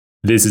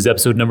This is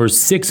episode number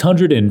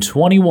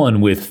 621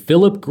 with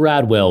Philip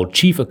Gradwell,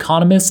 Chief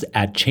Economist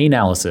at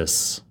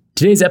Chainalysis.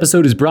 Today's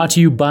episode is brought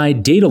to you by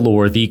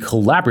Datalore, the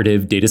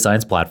collaborative data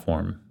science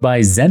platform,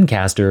 by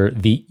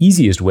Zencastr, the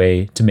easiest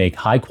way to make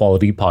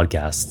high-quality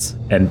podcasts,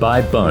 and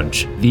by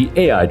Bunch, the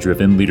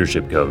AI-driven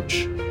leadership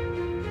coach.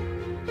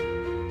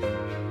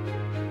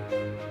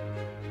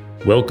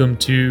 Welcome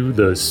to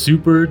the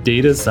Super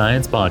Data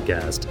Science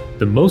Podcast,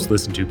 the most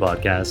listened to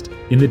podcast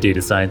in the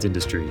data science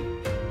industry.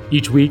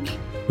 Each week,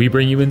 we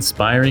bring you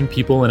inspiring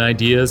people and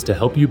ideas to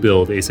help you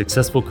build a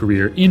successful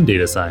career in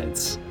data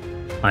science.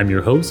 I'm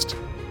your host,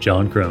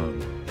 John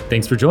Crone.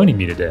 Thanks for joining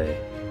me today.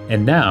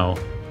 And now,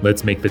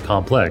 let's make the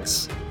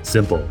complex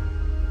simple.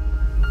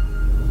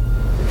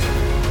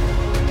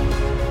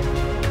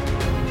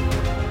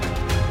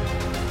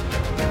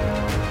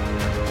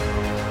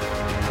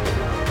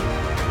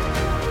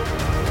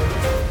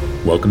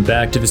 Welcome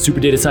back to the Super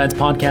Data Science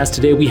Podcast.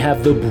 Today we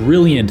have the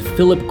brilliant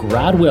Philip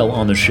Gradwell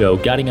on the show,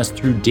 guiding us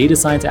through data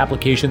science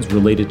applications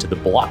related to the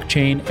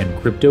blockchain and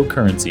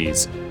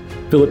cryptocurrencies.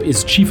 Philip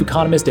is chief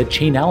economist at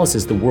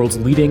Chainalysis, the world's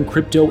leading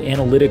crypto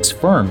analytics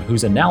firm,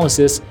 whose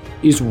analysis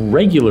is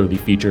regularly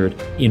featured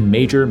in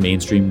major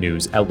mainstream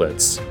news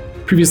outlets.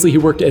 Previously, he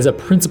worked as a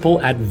principal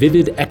at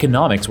Vivid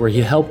Economics, where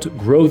he helped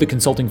grow the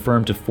consulting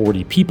firm to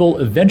 40 people,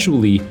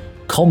 eventually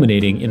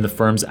culminating in the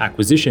firm's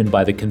acquisition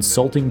by the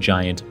consulting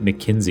giant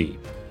McKinsey.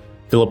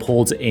 Philip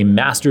holds a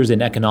master's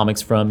in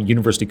economics from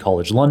University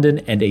College London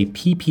and a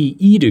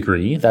PPE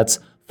degree, that's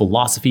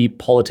philosophy,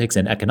 politics,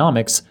 and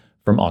economics,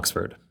 from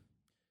Oxford.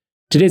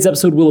 Today's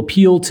episode will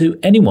appeal to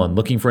anyone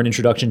looking for an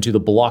introduction to the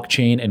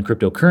blockchain and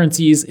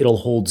cryptocurrencies. It'll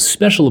hold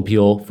special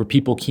appeal for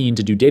people keen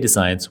to do data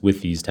science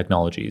with these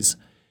technologies.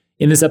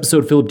 In this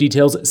episode, Philip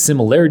details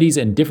similarities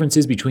and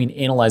differences between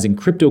analyzing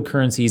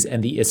cryptocurrencies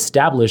and the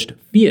established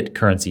fiat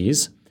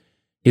currencies,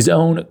 his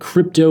own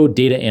crypto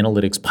data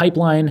analytics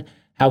pipeline,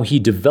 how he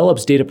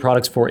develops data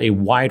products for a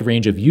wide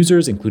range of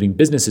users, including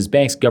businesses,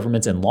 banks,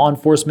 governments, and law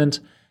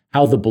enforcement,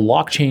 how the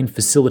blockchain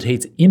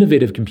facilitates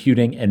innovative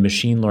computing and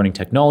machine learning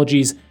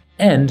technologies,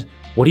 and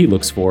what he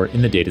looks for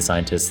in the data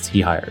scientists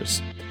he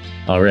hires.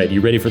 All right, you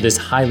ready for this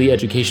highly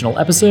educational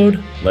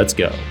episode? Let's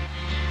go.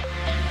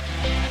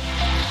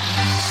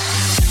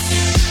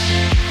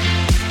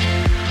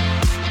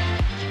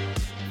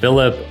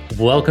 Philip,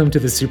 welcome to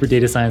the Super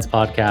Data Science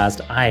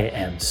Podcast. I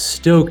am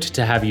stoked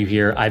to have you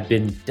here. I've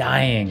been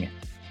dying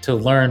to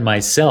learn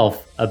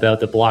myself about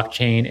the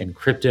blockchain and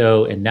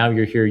crypto, and now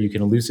you're here. You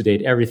can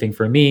elucidate everything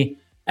for me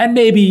and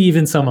maybe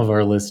even some of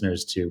our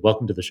listeners too.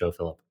 Welcome to the show,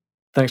 Philip.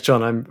 Thanks,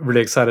 John. I'm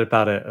really excited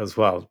about it as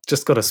well.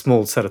 Just got a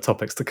small set of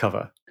topics to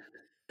cover.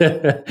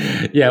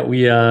 Yeah,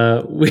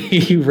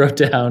 we wrote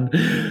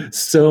down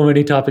so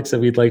many topics that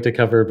we'd like to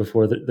cover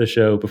before the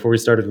show, before we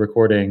started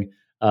recording.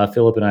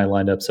 Philip and I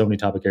lined up so many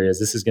topic areas.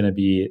 This is going to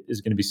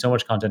be so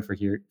much content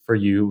for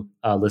you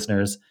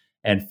listeners.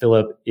 And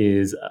Philip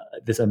is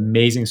this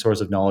amazing source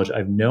of knowledge.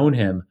 I've known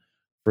him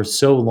for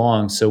so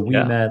long. So we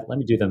met. Let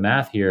me do the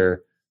math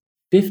here.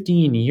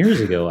 15 years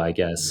ago, I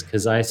guess,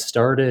 because I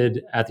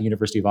started at the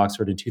University of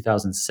Oxford in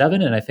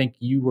 2007, and I think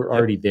you were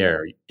already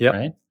there,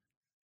 right?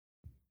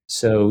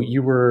 So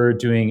you were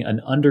doing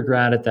an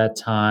undergrad at that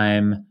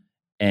time,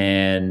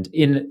 and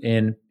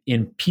in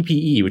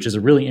PPE, which is a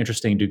really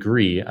interesting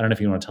degree. I don't know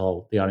if you want to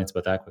tell the audience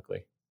about that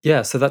quickly.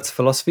 Yeah, so that's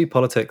philosophy,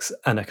 politics,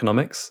 and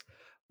economics,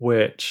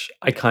 which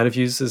I kind of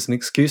used as an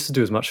excuse to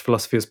do as much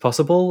philosophy as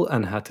possible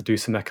and had to do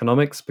some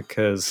economics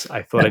because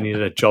I thought I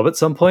needed a job at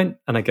some point,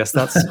 and I guess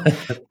that's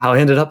how I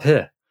ended up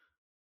here.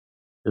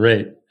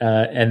 Right.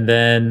 And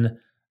then,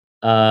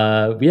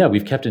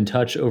 we've kept in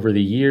touch over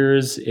the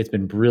years. It's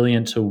been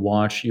brilliant to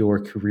watch your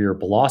career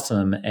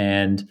blossom.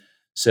 And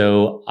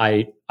so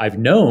I've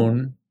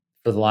known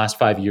for the last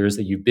 5 years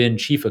that you've been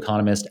chief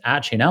economist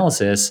at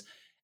Chainalysis.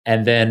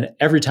 And then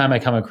every time I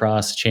come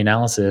across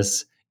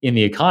Chainalysis in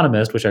The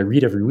Economist, which I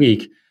read every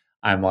week,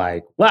 I'm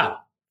like, wow,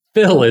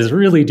 Phil is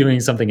really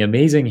doing something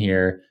amazing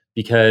here,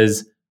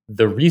 because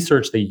the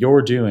research that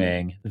you're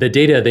doing, the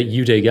data that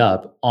you dig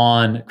up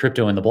on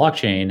crypto and the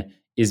blockchain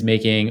is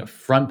making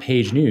front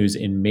page news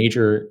in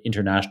major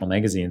international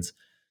magazines.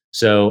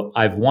 So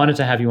I've wanted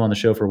to have you on the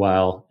show for a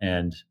while,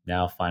 and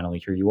now finally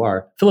here you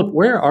are. Philip,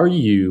 where are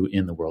you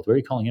in the world? Where are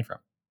you calling in from?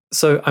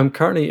 So I'm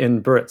currently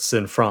in Biarritz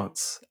in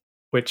France,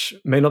 which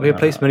may not be a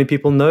place many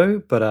people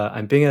know, but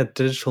I'm being a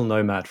digital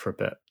nomad for a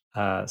bit.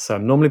 So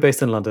I'm normally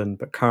based in London,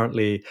 but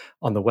currently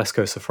on the west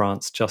coast of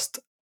France, just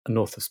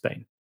north of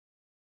Spain.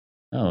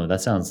 Oh,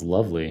 that sounds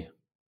lovely.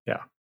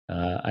 Yeah.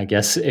 I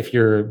guess if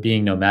you're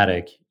being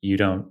nomadic, you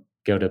don't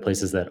go to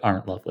places that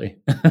aren't lovely.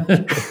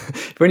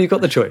 When you've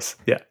got the choice,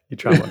 you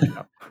try and work it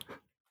out.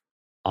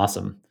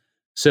 Awesome.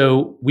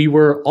 So we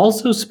were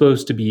also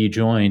supposed to be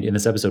joined in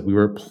this episode. We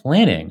were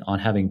planning on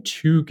having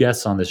two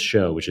guests on this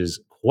show, which is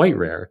quite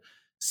rare.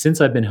 Since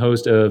I've been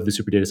host of the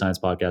Super Data Science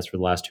Podcast for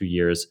the last 2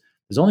 years,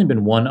 there's only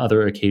been one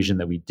other occasion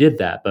that we did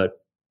that, but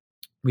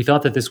we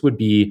thought that this would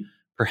be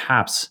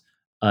perhaps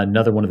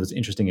another one of those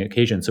interesting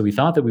occasions. So we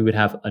thought that we would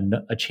have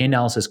a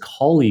Chainalysis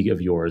colleague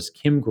of yours,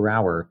 Kim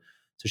Grauer,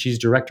 So she's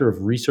director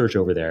of research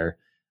over there.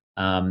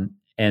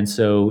 And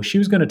so she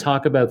was going to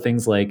talk about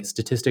things like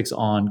statistics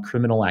on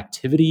criminal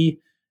activity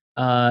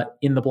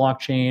in the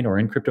blockchain or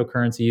in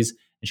cryptocurrencies.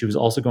 And she was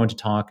also going to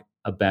talk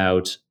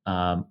about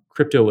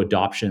crypto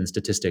adoption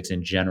statistics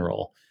in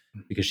general,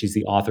 because she's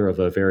the author of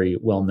a very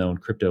well-known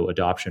crypto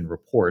adoption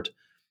report.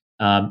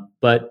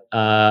 But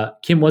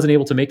Kim wasn't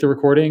able to make the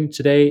recording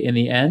today in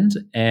the end.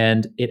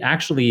 And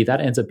that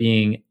ends up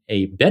being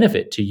a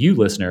benefit to you,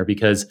 listener,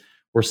 because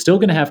we're still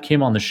going to have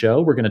Kim on the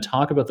show. We're going to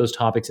talk about those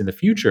topics in the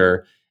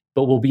future,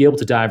 but we'll be able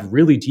to dive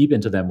really deep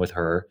into them with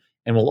her.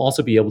 And we'll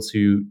also be able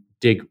to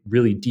dig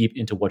really deep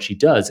into what she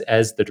does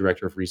as the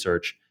director of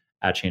research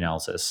at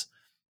Chainalysis.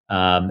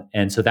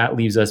 And so that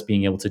leaves us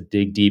being able to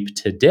dig deep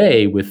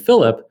today with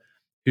Philip,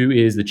 who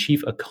is the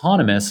chief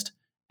economist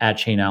at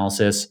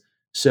Chainalysis.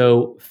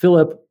 So,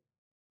 Philip,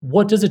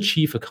 what does a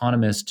chief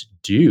economist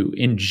do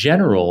in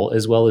general,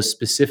 as well as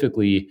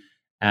specifically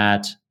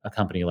at a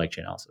company like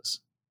Chainalysis?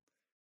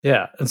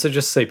 Yeah, and so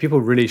just say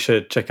people really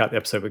should check out the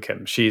episode with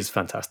Kim. She's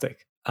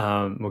fantastic.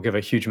 We'll give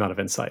a huge amount of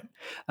insight.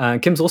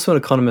 Kim's also an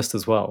economist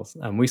as well,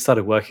 and we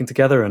started working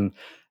together. And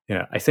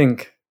I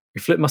think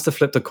we must have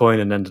flipped a coin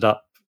and ended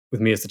up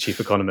with me as the chief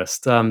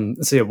economist.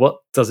 What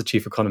does a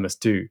chief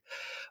economist do?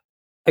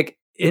 Like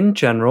in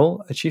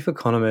general, a chief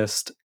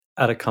economist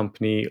at a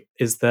company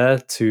is there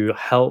to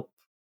help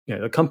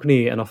the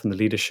company and often the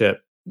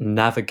leadership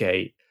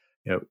navigate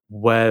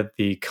where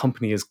the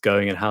company is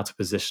going and how to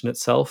position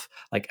itself,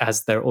 like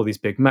as there are all these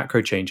big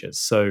macro changes.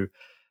 So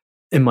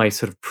in my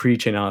sort of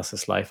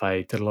pre-Chainalysis life,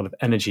 I did a lot of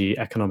energy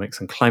economics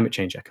and climate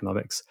change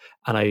economics,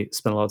 and I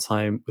spent a lot of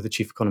time with the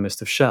chief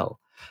economist of Shell.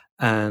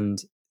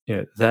 And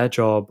their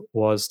job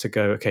was to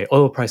go, okay,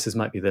 oil prices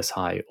might be this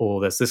high,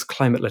 or there's this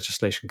climate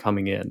legislation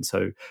coming in,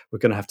 so we're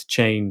going to have to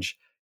change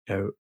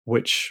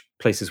which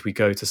places we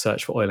go to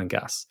search for oil and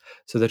gas.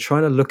 So they're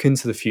trying to look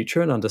into the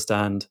future and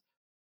understand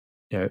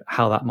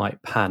how that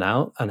might pan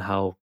out and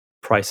how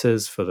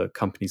prices for the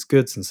company's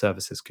goods and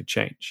services could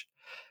change.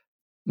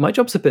 My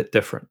job's a bit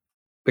different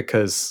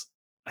because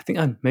I think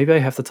maybe I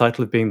have the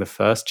title of being the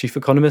first chief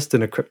economist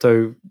in a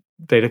crypto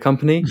data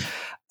company.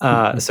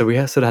 So we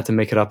sort of had to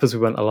make it up as we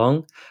went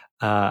along.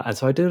 And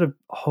so I did a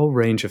whole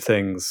range of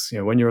things.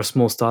 When you're a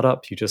small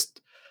startup, you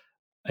just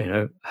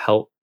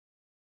help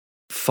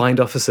find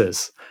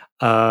offices,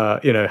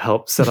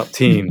 help set up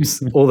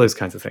teams, all those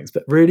kinds of things.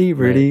 But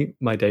really,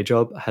 my day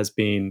job has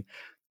been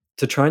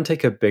to try and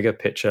take a bigger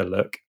picture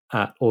look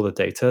at all the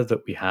data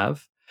that we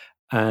have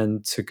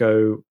and to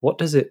go,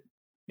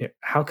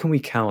 how can we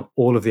count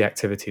all of the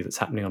activity that's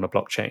happening on a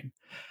blockchain?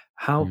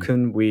 How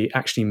can we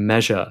actually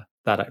measure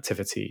that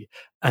activity?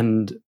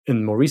 And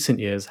in more recent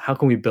years, how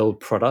can we build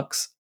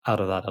products out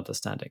of that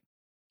understanding?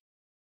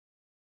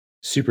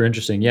 Super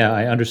interesting. Yeah,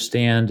 I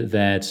understand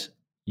that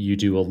you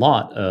do a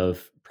lot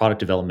of product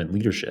development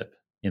leadership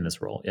in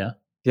this role. Yeah?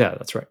 Yeah,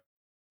 that's right.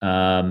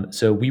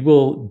 So we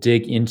will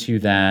dig into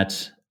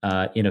that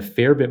in a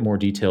fair bit more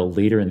detail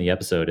later in the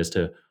episode as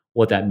to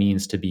what that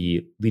means to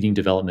be leading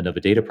development of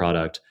a data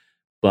product.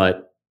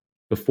 But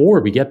before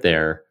we get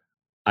there,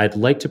 I'd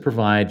like to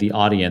provide the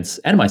audience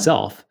and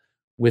myself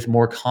with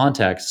more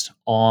context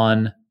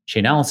on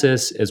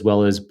Chainalysis as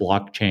well as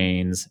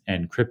blockchains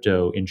and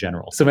crypto in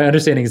general. So my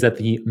understanding is that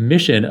the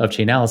mission of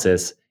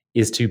Chainalysis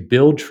is to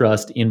build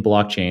trust in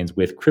blockchains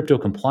with crypto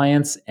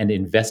compliance and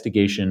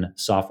investigation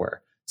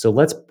software. So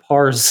let's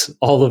parse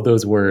all of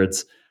those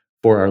words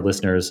for our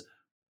listeners.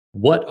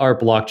 What are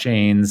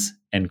blockchains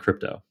and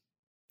crypto?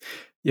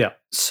 Yeah,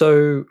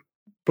 so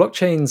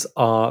blockchains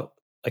are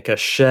like a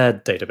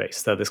shared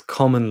database. They're this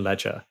common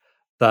ledger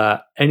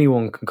that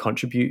anyone can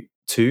contribute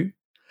to.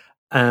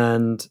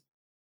 And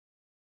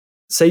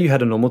say you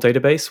had a normal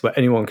database where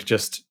anyone could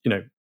just,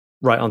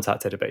 write onto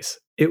that database,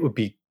 it would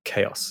be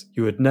chaos.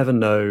 You would never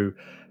know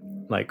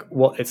like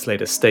what its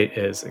latest state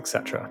is,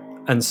 etc.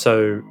 And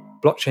so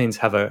blockchains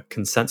have a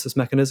consensus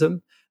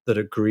mechanism that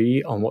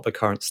agree on what the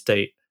current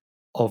state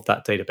of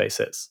that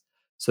database is.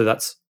 So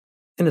that's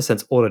in a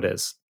sense all it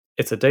is.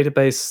 It's a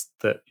database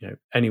that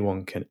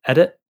anyone can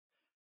edit,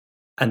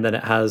 and then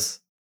it has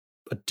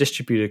a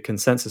distributed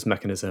consensus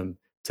mechanism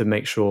to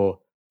make sure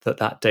that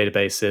that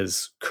database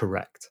is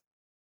correct.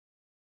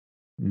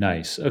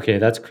 Nice. Okay,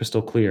 that's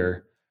crystal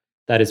clear.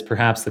 That is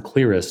perhaps the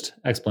clearest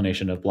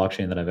explanation of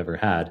blockchain that I've ever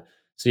had.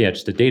 So yeah,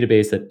 just a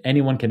database that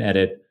anyone can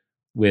edit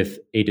with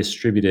a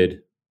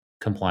distributed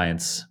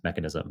compliance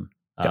mechanism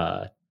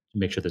to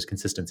make sure there's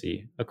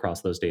consistency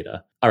across those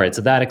data. All right,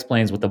 so that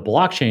explains what the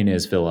blockchain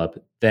is,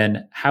 Philip.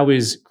 Then how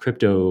is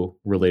crypto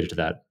related to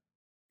that?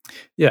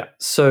 Yeah,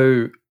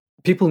 so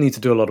people need to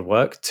do a lot of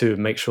work to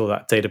make sure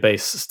that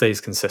database stays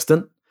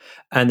consistent,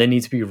 and they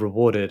need to be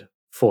rewarded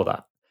for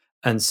that.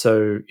 And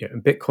so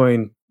in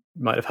Bitcoin,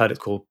 you might have heard it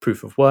called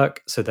proof of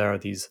work. So there are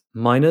these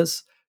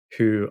miners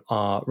who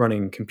are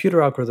running computer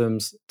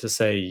algorithms to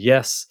say,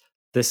 yes,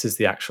 this is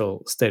the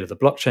actual state of the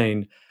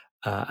blockchain,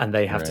 and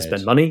they have to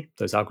spend money.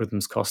 Those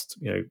algorithms cost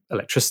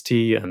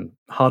electricity and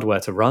hardware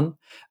to run,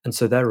 and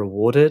so they're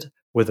rewarded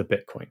with a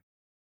Bitcoin.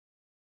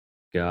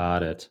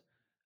 Got it.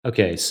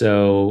 Okay,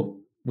 so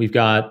you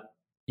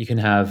can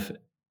have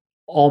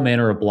all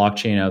manner of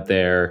blockchain out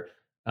there.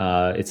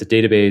 It's a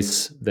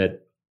database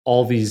that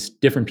all these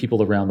different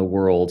people around the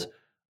world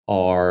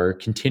are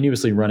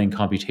continuously running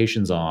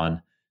computations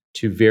on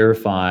to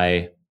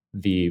verify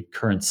the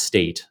current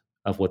state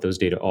of what those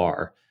data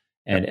are.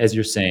 And as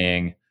you're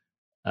saying,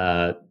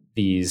 uh,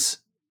 these,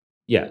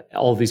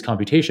 all of these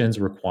computations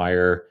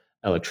require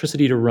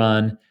electricity to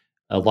run.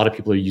 A lot of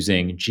people are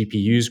using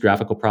GPUs,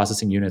 graphical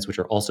processing units, which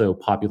are also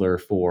popular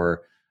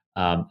for.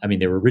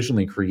 They were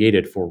originally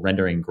created for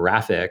rendering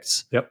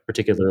graphics, Yep.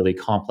 particularly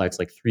complex,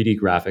 like 3D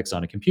graphics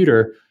on a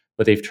computer.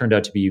 But they've turned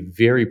out to be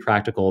very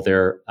practical.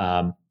 They're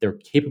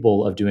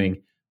capable of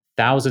doing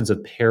thousands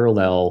of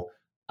parallel,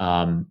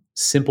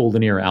 simple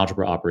linear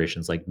algebra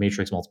operations, like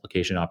matrix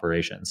multiplication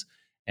operations.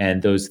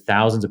 And those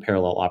thousands of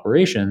parallel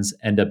operations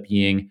end up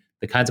being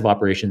the kinds of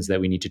operations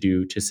that we need to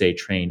do to, say,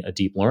 train a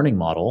deep learning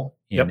model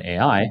in Yep.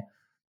 AI.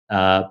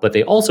 But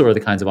they also are the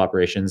kinds of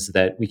operations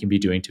that we can be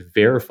doing to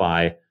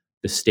verify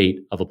the state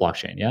of a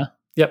blockchain. Yeah.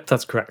 Yep,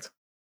 that's correct.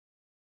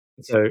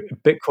 So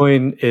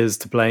Bitcoin is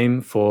to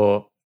blame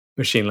for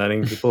machine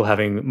learning people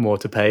having more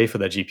to pay for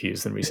their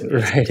GPUs than recent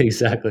years. Right.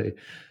 Exactly.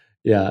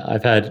 Yeah,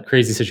 I've had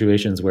crazy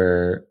situations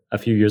where a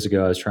few years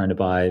ago I was trying to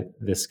buy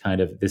this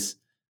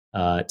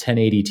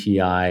 1080 Ti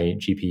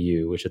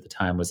GPU, which at the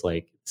time was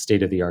like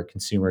state of the art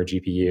consumer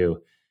GPU,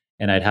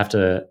 and I'd have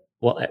to,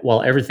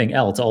 while everything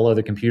else, all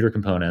other computer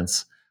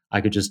components,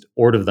 I could just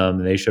order them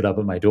and they showed up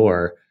at my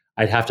door.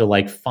 I'd have to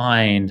like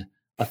find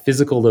a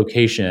physical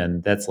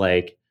location that's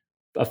like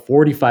a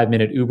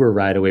 45-minute Uber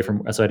ride away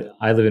from. So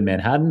I live in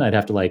Manhattan. I'd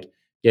have to like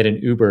get an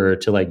Uber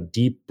to like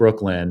deep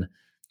Brooklyn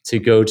to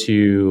go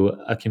to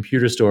a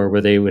computer store where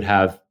they would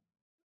have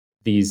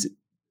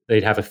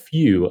they'd have a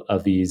few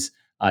of these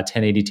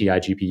 1080 Ti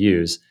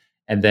GPUs,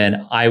 and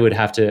then I would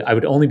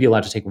only be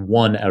allowed to take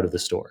one out of the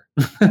store.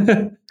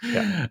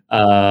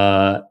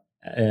 Yeah.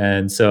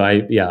 And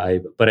so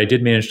but I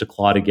did manage to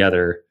claw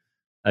together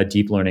a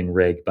deep learning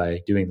rig by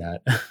doing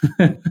that.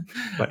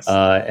 Nice.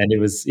 And it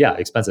was,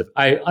 expensive.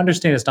 I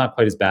understand it's not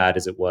quite as bad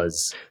as it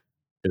was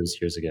those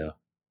years ago.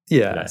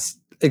 Yes,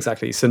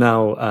 exactly. So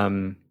now,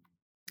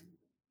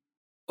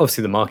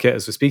 obviously, the market,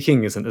 as we're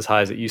speaking, isn't as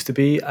high as it used to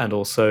be. And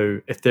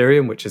also,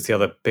 Ethereum, which is the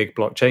other big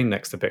blockchain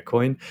next to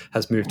Bitcoin,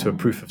 has moved to a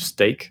proof of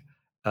stake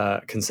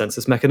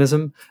consensus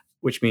mechanism,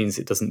 which means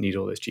it doesn't need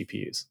all those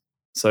GPUs.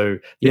 So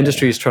the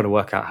industry is trying to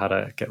work out how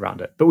to get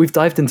around it. But we've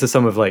dived into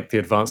some of like the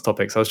advanced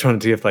topics. I was trying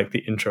to give like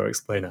the intro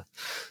explainer.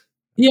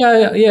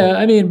 Yeah.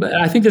 I mean, but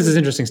I think this is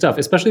interesting stuff,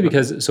 especially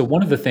because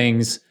one of the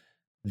things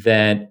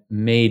that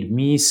made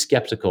me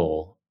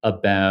skeptical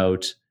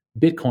about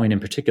Bitcoin in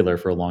particular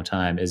for a long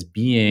time as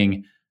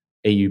being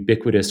a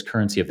ubiquitous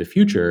currency of the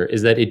future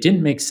is that it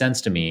didn't make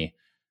sense to me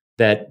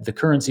that the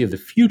currency of the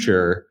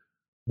future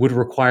would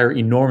require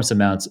enormous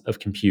amounts of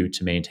compute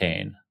to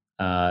maintain.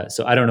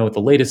 So I don't know what the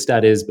latest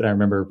stat is, but I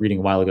remember reading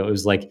a while ago, it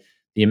was like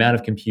the amount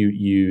of compute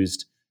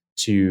used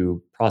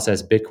to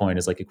process Bitcoin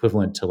is like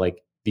equivalent to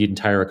like the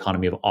entire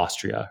economy of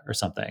Austria or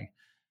something.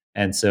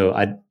 And so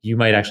you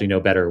might actually know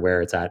better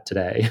where it's at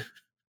today.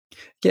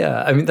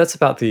 Yeah, I mean, that's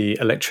about the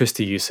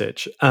electricity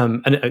usage.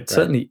 And it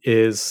certainly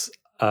is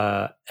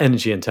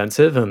energy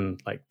intensive, and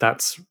like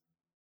that's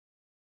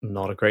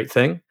not a great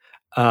thing.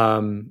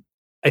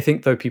 I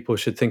think, though, people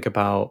should think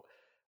about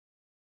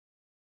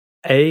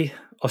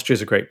Austria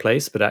is a great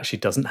place, but actually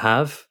doesn't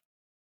have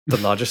the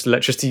largest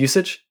electricity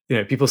usage. You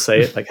know, people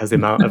say it like has the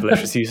amount of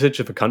electricity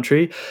usage of a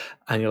country,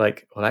 and you're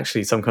like, well,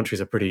 actually, some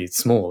countries are pretty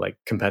small, like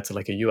compared to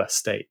like a US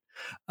state.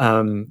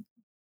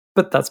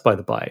 But that's by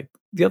the by.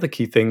 The other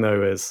key thing,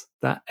 though, is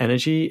that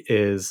energy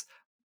is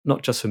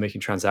not just for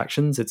making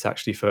transactions; it's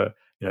actually for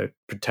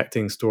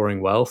protecting,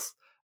 storing wealth,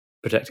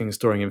 protecting and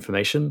storing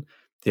information.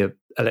 The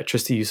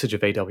electricity usage of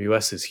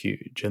AWS is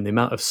huge, and the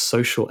amount of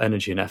social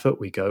energy and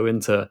effort we go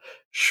into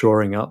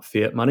shoring up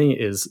fiat money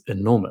is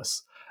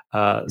enormous.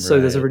 So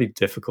there's a really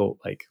difficult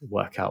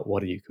work out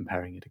what are you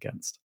comparing it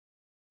against.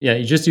 Yeah,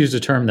 you just used a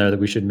term there that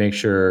we should make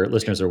sure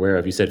listeners are aware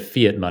of. You said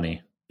fiat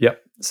money.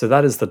 Yep. So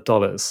that is the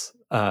dollars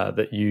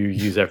that you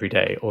use every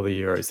day, or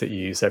the euros that you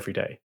use every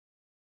day.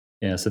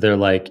 Yeah, so they're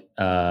like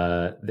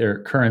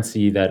they're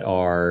currency that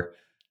are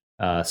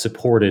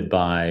supported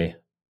by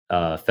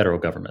federal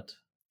government.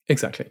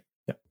 Exactly.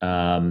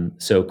 Yeah.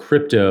 So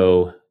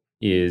crypto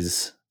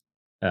is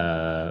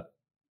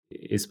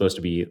supposed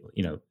to be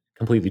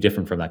completely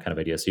different from that kind of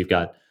idea. So you've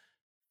got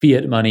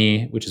fiat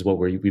money, which is what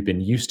we've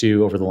been used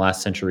to over the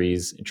last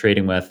centuries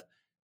trading with,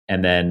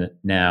 and then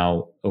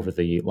now over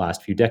the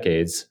last few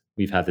decades,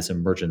 we've had this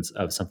emergence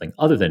of something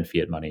other than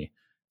fiat money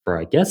for,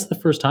 I guess, the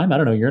first time. I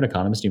don't know. You're an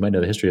economist. You might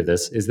know the history of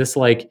this. Is this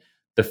like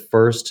the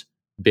first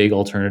big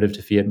alternative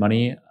to fiat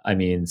money? I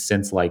mean,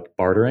 since like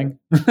bartering?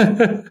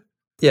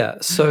 Yeah.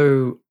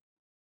 So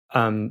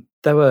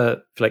there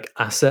were like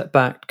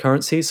asset-backed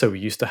currencies. So we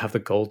used to have the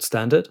gold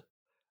standard.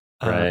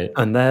 Right.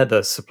 And there,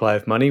 the supply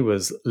of money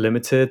was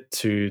limited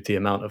to the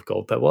amount of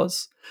gold there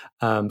was.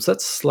 So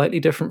that's slightly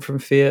different from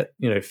fiat.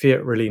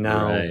 Fiat really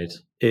now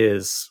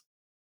is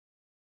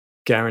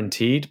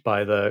guaranteed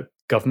by the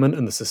government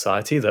and the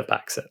society that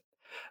backs it.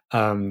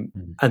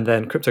 Mhm. And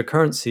then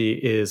cryptocurrency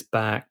is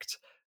backed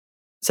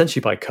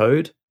essentially by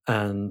code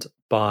and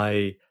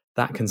by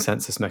that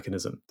consensus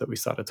mechanism that we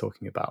started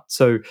talking about.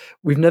 So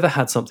we've never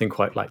had something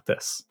quite like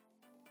this.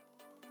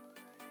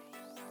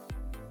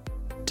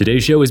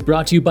 Today's show is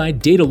brought to you by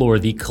Datalore,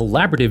 the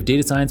collaborative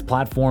data science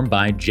platform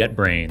by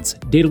JetBrains.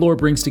 Datalore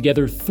brings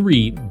together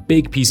 3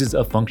 big pieces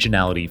of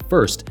functionality.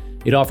 First,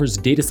 it offers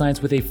data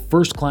science with a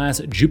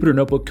first-class Jupyter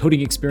Notebook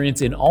coding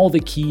experience in all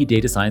the key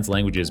data science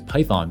languages: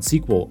 Python,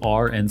 SQL,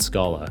 R, and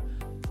Scala.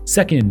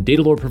 Second,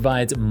 Datalore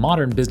provides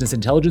modern business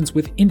intelligence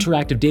with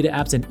interactive data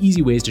apps and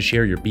easy ways to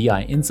share your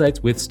BI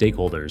insights with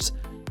stakeholders.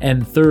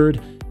 And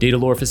third,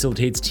 Datalore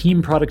facilitates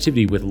team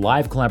productivity with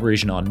live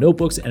collaboration on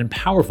notebooks and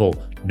powerful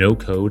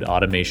no-code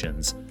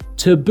automations.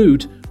 To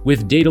boot,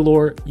 with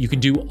Datalore, you can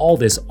do all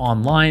this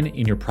online,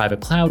 in your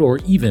private cloud, or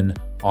even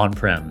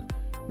on-prem.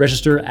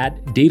 Register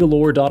at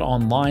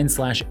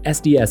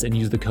datalore.online/SDS and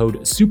use the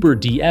code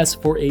SUPERDS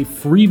for a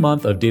free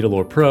month of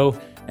Datalore Pro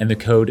and the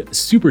code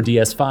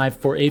SUPERDS5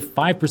 for a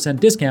 5%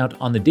 discount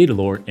on the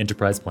Datalore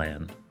Enterprise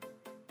Plan.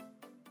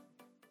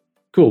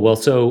 Cool. Well,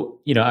 so,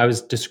 I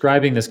was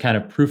describing this kind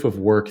of proof of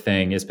work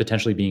thing as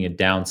potentially being a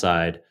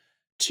downside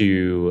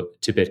to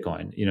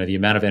Bitcoin, the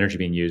amount of energy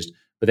being used.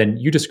 But then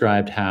you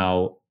described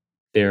how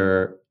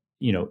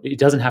it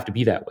doesn't have to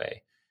be that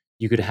way.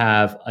 You could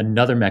have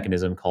another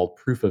mechanism called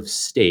proof of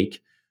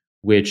stake,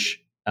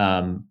 which,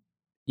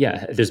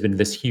 there's been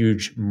this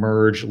huge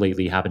merge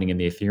lately happening in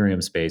the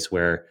Ethereum space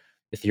where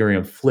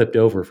Ethereum flipped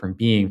over from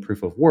being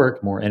proof of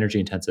work, more energy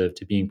intensive,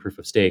 to being proof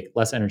of stake,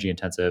 less energy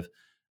intensive.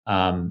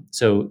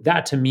 So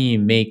that to me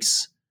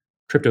makes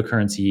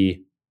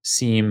cryptocurrency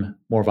seem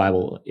more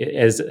viable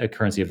as a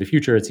currency of the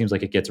future. It seems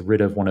like it gets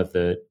rid of one of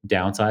the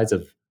downsides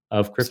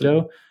of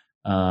crypto.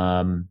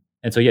 And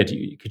so,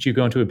 could you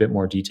go into a bit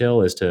more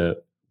detail as to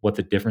what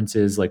the difference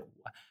is? Like,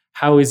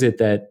 how is it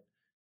that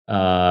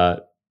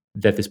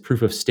that this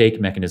proof of stake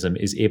mechanism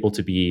is able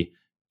to be,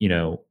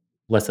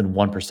 less than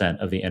 1%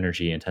 of the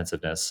energy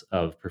intensiveness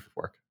of proof of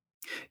work?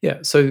 Yeah,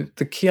 so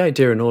the key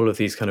idea in all of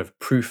these kind of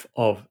proof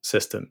of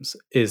systems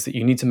is that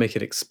you need to make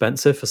it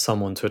expensive for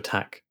someone to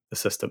attack the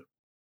system.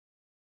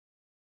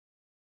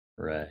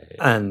 Right.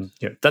 And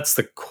that's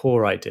the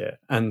core idea.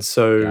 And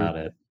so Got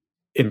it.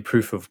 in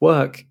proof of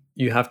work,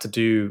 you have to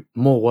do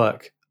more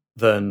work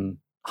than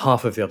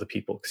half of the other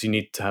people because you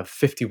need to have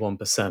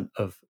 51%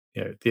 of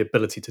the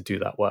ability to do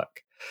that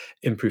work.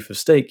 In proof of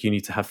stake, you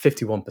need to have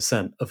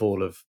 51% of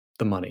all of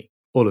the money,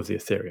 all of the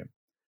Ethereum,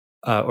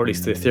 or at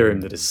least the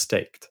Ethereum that is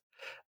staked.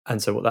 And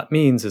so what that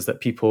means is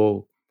that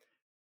people,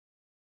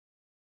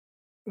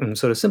 I'm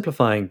sort of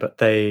simplifying, but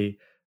they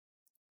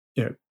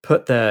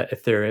put their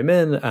Ethereum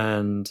in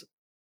and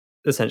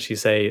essentially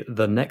say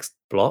the next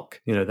block,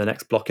 the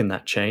next block in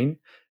that chain,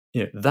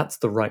 that's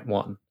the right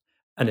one.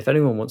 And if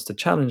anyone wants to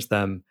challenge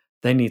them,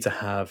 they need to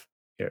have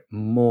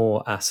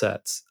more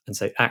assets and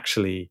say,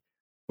 actually,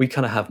 we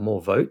kind of have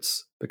more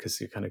votes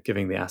because you're kind of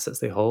giving the assets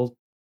they hold,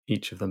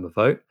 each of them a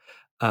vote.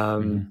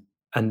 And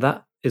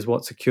that is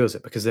what secures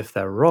it. Because if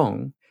they're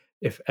wrong,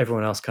 if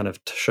everyone else kind of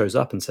shows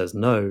up and says,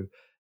 no,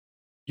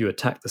 you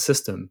attack the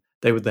system,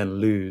 they would then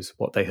lose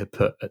what they had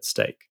put at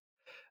stake.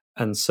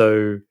 And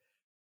so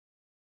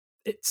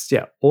it's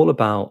all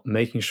about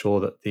making sure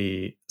that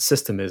the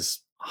system is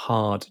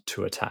hard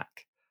to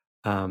attack.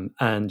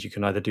 And you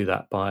can either do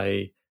that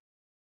by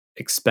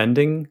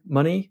expending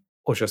money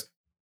or just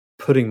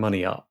putting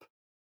money up.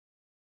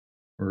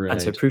 Right.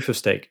 And so proof of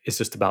stake is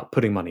just about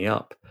putting money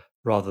up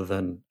rather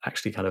than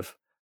actually kind of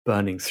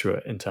burning through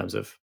it in terms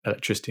of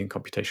electricity and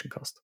computation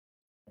cost.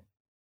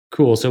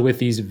 Cool. So with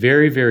these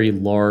very, very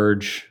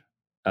large,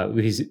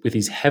 with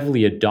these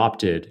heavily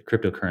adopted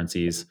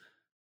cryptocurrencies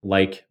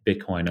like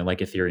Bitcoin and like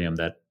Ethereum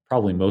that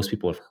probably most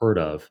people have heard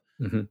of,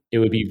 it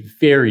would be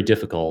very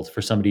difficult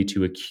for somebody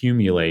to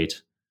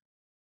accumulate,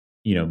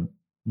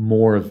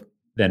 more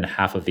than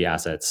half of the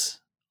assets,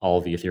 all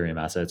of the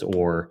Ethereum assets,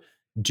 or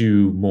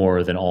do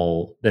more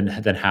than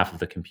half of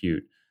the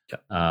compute.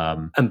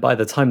 Yeah. And by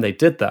the time they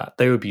did that,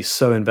 they would be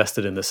so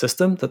invested in the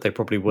system that they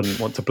probably wouldn't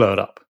want to blow it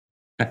up.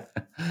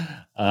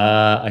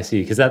 I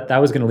see. Because that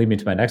was going to lead me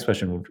to my next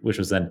question, which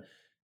was then,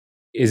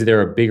 is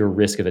there a bigger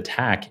risk of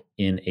attack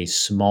in a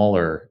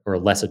smaller or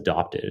less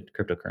adopted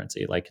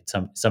cryptocurrency? Like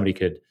somebody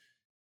could,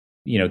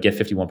 get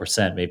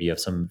 51% maybe of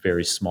some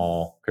very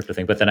small crypto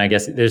thing. But then I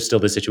guess there's still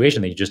the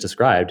situation that you just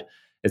described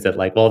is that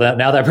like, well,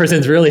 now that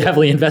person's really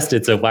heavily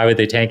invested. So why would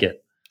they tank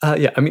it?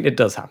 Yeah, I mean, it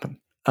does happen.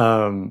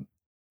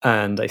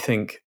 And I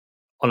think,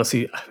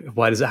 honestly,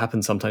 why does it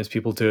happen? Sometimes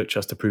people do it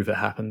just to prove it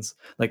happens.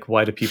 Like,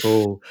 why do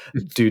people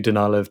do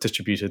denial of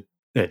distributed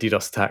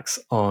DDoS attacks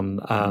on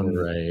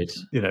right.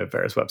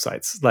 Various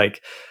websites?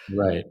 Like,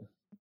 right.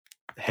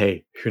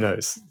 Hey, who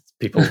knows?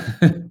 People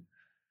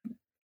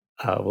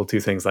will do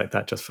things like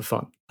that just for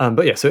fun.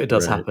 But yeah, so it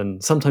does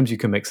happen. Sometimes you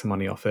can make some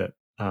money off it.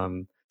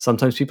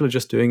 Sometimes people are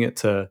just doing it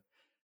to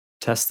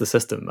test the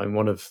system. And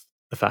one of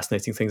the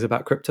fascinating things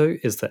about crypto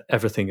is that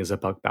everything is a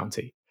bug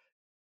bounty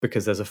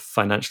because there's a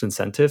financial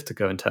incentive to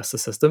go and test the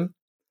system.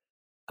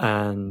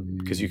 and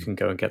because you can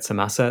go and get some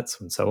assets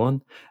and so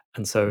on.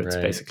 And so it's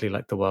Right. basically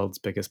like the world's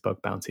biggest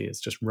bug bounty is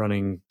just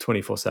running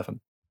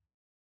 24/7.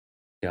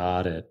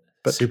 Got it.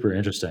 But Super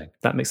interesting.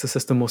 that makes the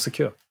system more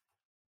secure.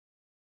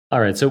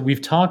 All right. So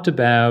we've talked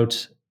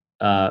about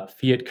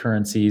fiat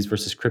currencies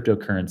versus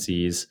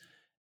cryptocurrencies.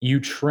 You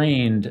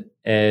trained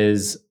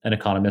as an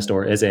economist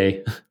or as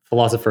a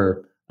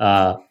philosopher,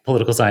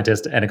 political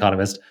scientist, and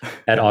economist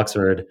at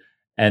Oxford.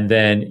 And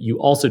then you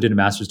also did a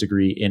master's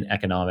degree in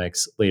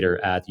economics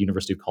later at the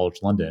University of College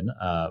London,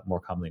 more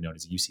commonly known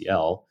as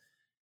UCL.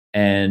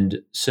 And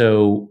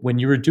so when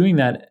you were doing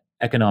that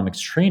economics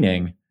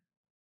training,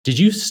 did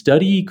you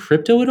study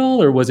crypto at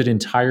all, or was it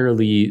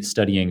entirely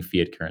studying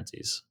fiat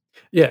currencies?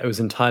 Yeah, it was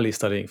entirely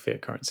studying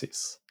fiat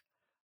currencies.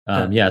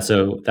 Yeah,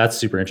 so that's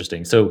super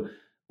interesting. So,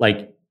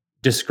 like,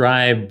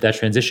 describe that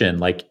transition.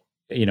 Like,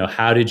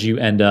 how did you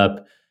end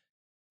up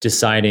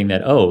deciding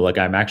that, oh, like,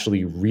 I'm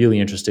actually really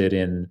interested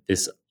in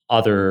this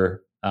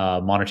other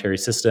monetary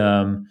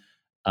system?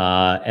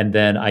 And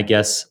then, I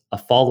guess, a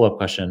follow up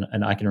question,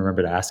 and I can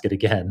remember to ask it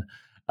again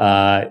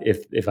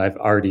if I've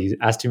already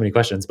asked too many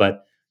questions.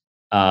 But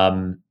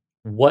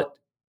what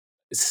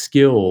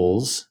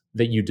skills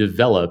that you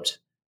developed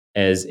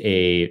as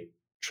a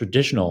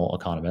traditional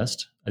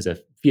economist, as a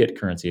fiat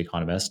currency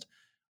economist,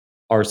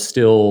 are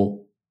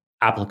still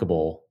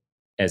applicable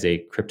as a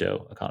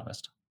crypto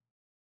economist?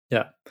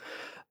 Yeah.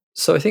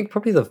 So I think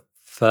probably the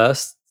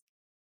first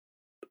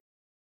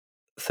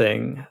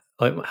thing,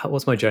 like, how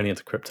was my journey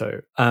into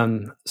crypto?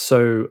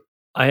 So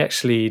I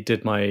actually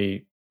did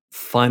my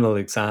final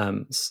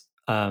exams,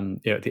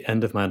 at the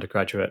end of my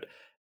undergraduate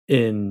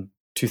in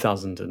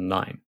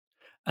 2009.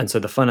 And so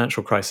the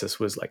financial crisis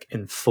was like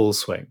in full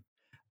swing.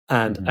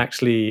 And Mhm.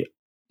 actually,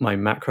 my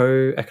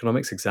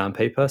macroeconomics exam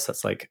paper, so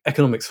that's like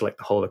economics for like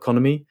the whole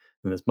economy,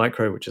 and there's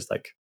micro, which is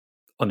like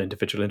on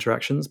individual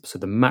interactions. So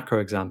the macro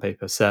exam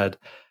paper said,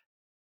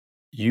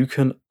 you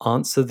can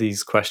answer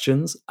these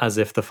questions as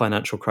if the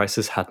financial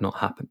crisis had not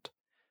happened.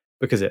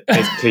 Because it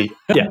basically,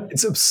 yeah,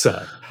 it's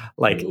absurd.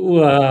 Like,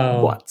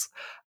 Wow. what?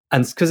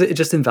 And because it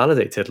just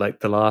invalidated like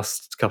the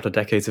last couple of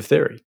decades of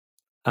theory.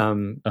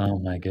 Um, Oh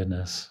my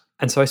goodness.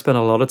 and so I spent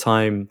a lot of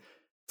time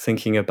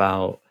thinking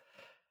about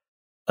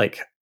like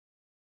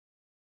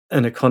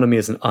an economy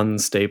as an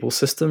unstable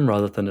system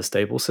rather than a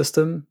stable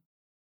system,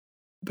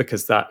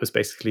 because that was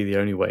basically the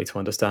only way to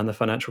understand the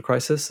financial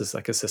crisis is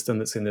like a system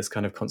that's in this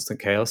kind of constant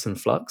chaos and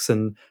flux,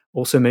 and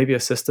also maybe a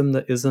system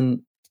that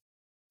isn't,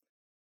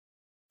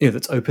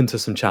 that's open to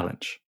some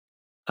challenge.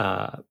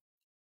 Uh,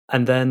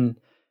 and then,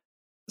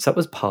 so that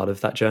was part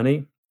of that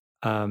journey.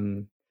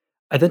 Um,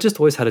 I then just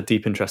always had a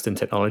deep interest in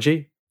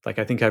technology. Like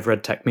I think I've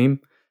read Tech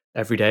Meme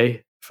every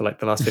day for like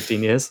the last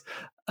 15 years.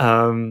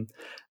 Um,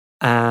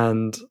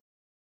 and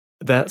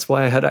that's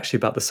why I heard actually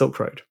about the Silk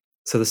Road.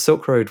 So the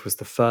Silk Road was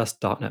the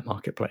first darknet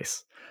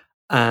marketplace.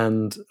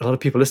 And a lot of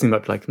people listening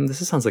might be like,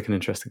 this sounds like an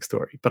interesting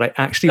story. But I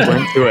actually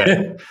went to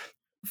it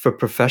for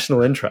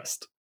professional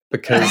interest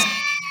because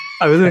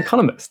I was an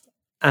economist.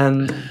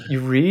 And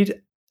you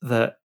read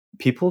that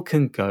people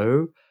can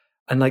go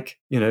and like,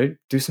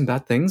 do some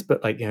bad things,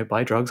 but like,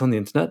 buy drugs on the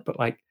internet, but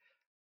like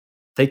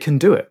they can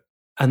do it.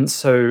 And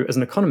so as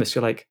an economist,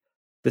 you're like,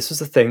 this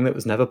was a thing that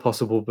was never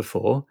possible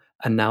before.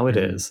 And now it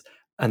Mhm. is.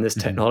 And this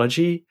Mhm.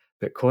 technology,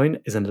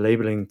 Bitcoin, is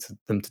enabling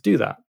them to do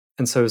that.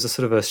 And so as a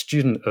sort of a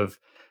student of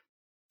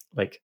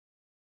like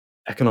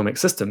economic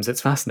systems,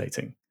 it's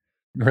fascinating.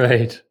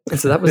 Right. And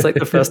so that was like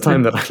the first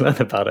time that I learned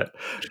about it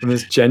from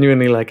this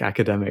genuinely like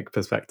academic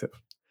perspective.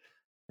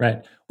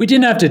 Right. We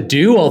didn't have to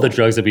do all the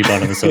drugs that we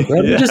bought on the Silk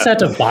Road. We just Yeah, had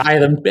to buy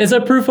them as a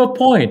proof of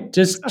point.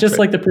 Just exactly.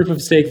 like the proof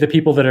of stake, the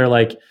people that are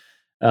like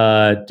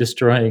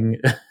destroying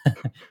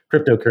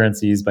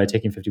cryptocurrencies by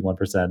taking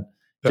 51%.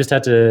 Yeah.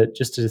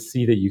 Just to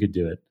see that you could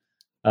do it.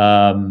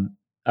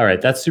 All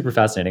right, that's super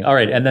fascinating. All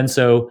right, and then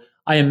so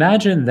I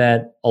imagine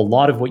that a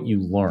lot of what you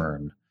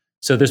learn,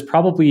 so there's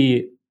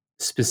probably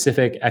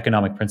specific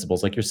economic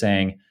principles, like you're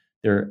saying,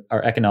 there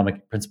are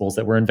economic principles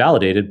that were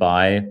invalidated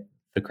by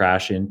the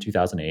crash in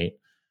 2008.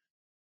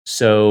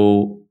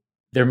 So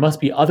there must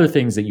be other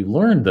things that you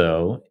learn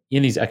though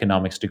in these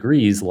economics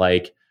degrees,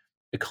 like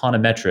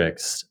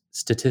econometrics,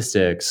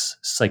 statistics,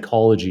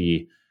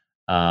 psychology.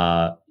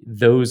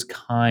 Those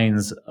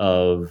kinds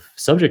of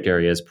subject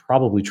areas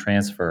probably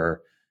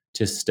transfer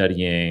to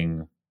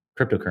studying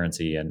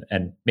cryptocurrency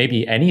and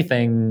maybe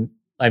anything.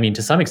 I mean,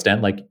 to some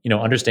extent, like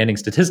understanding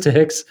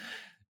statistics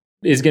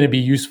is going to be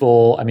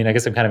useful. I mean, I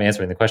guess I'm kind of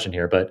answering the question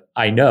here, but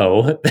I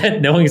know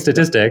that knowing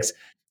statistics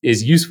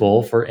is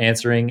useful for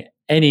answering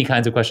any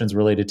kinds of questions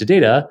related to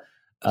data.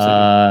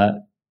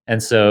 Absolutely.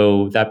 And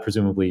so that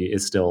presumably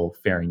is still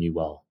faring you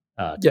well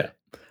Yeah, today.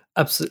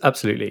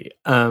 absolutely.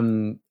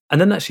 And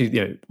then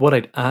actually, what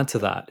I'd add to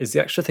that is the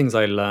extra things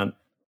I learned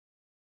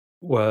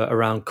were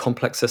around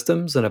complex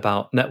systems and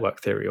about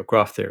network theory or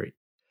graph theory.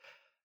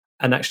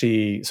 And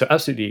actually, so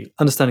absolutely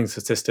understanding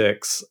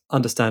statistics,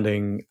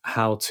 understanding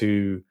how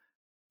to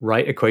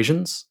write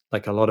equations,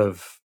 like a lot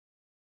of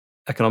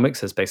economics,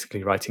 there's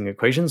basically writing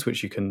equations,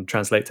 which you can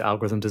translate to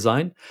algorithm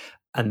design.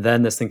 And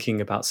then there's thinking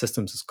about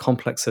systems as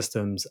complex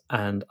systems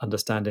and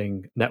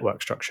understanding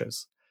network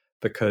structures.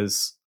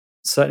 Because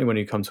certainly when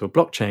you come to a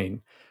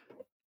blockchain,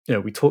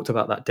 we talked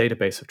about that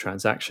database of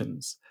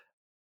transactions.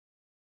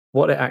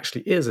 What it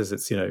actually is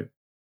it's,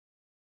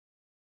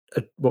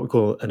 what we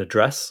call an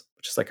address,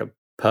 which is like a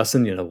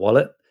person in a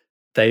wallet.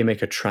 They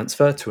make a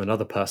transfer to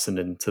another person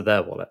into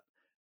their wallet.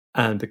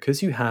 And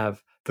because you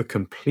have the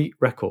complete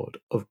record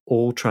of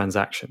all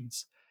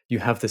transactions, you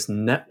have this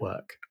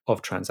network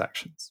of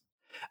transactions.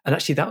 And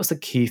actually, that was the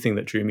key thing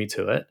that drew me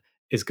to it,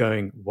 is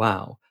going,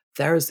 wow,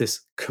 there is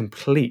this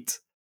complete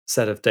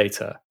set of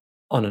data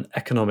on an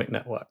economic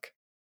network.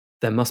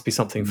 There must be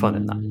something fun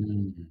in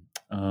that.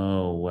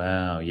 Oh,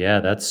 wow. Yeah,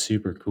 that's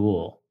super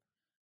cool.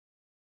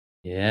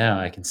 Yeah,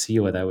 I can see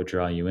why that would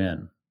draw you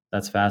in.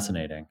 That's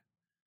fascinating.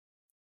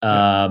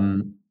 Yeah.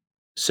 Um,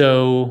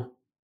 so,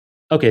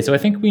 okay, so I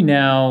think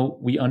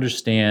we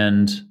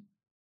understand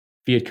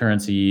fiat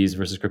currencies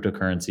versus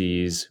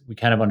cryptocurrencies. We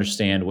kind of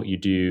understand what you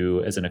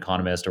do as an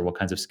economist or what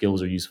kinds of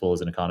skills are useful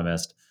as an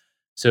economist.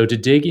 So to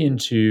dig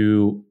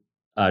into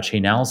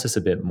Chainalysis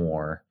a bit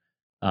more,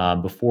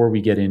 before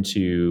we get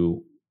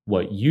into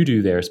what you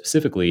do there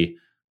specifically,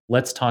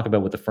 let's talk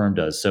about what the firm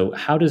does. So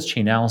how does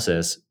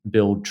Chainalysis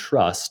build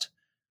trust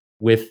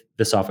with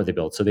the software they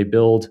build? So they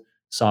build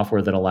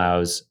software that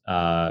allows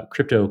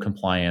crypto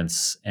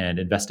compliance and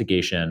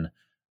investigation.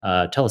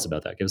 Tell us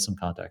about that. Give us some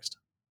context.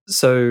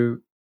 So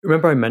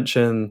remember I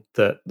mentioned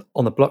that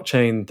on the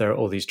blockchain, there are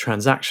all these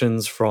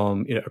transactions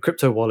from a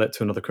crypto wallet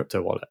to another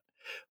crypto wallet.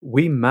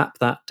 We map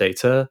that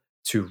data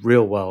to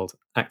real world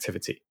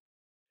activity.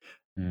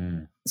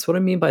 So what I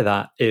mean by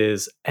that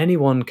is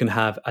anyone can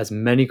have as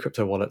many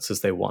crypto wallets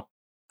as they want.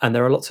 And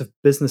there are lots of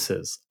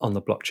businesses on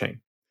the blockchain,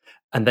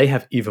 and they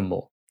have even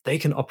more. They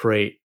can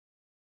operate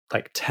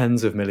like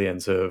tens of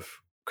millions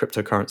of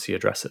cryptocurrency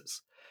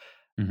addresses.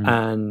 Mhm.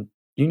 And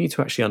you need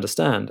to actually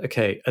understand,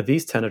 okay, are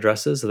these 10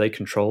 addresses, are they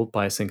controlled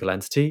by a single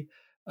entity?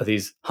 Are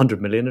these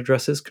 100 million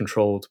addresses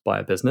controlled by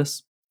a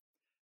business?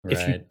 If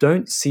you Right.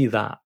 don't see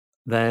that,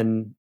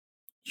 then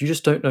you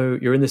just don't know.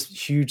 You're in this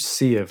huge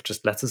sea of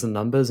just letters and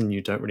numbers, and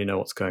you don't really know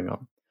what's going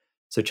on.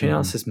 So Mhm.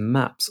 Chainalysis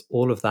maps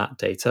all of that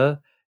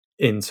data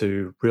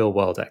into real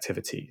world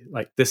activity.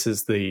 Like this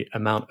is the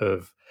amount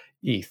of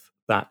ETH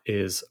that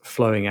is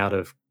flowing out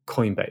of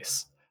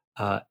Coinbase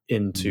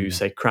into, Mm.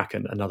 say,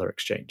 Kraken, another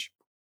exchange.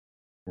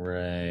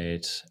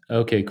 Right.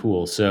 Okay,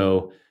 cool.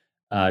 So,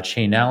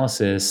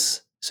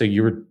 Chainalysis, so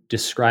you were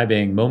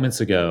describing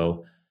moments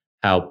ago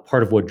how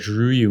part of what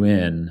drew you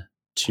in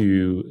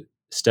to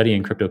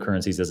studying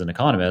cryptocurrencies as an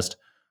economist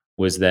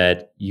was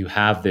that you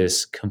have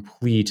this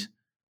complete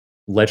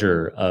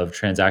ledger of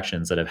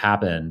transactions that have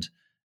happened.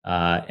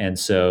 And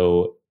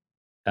so,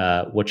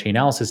 what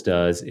Chainalysis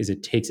does is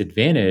it takes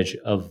advantage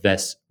of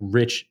this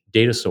rich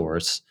data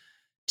source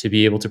to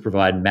be able to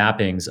provide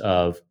mappings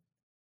of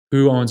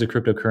who owns a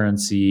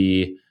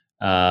cryptocurrency,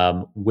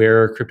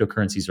 where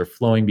cryptocurrencies are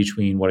flowing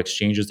between, what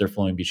exchanges they're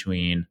flowing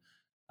between.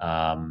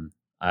 Um,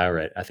 all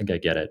right, I think I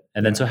get it.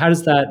 And then, Yeah. so how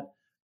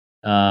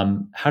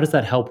does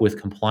that help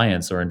with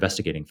compliance or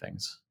investigating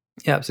things?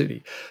 Yeah,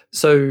 absolutely.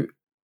 So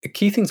a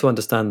key thing to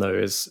understand though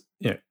is,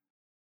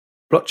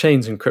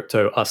 blockchains and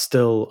crypto are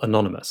still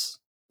anonymous.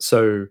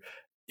 So,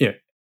 you know,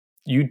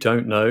 you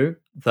don't know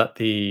that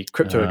the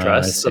crypto I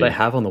address that I see.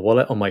 have on the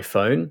wallet on my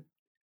phone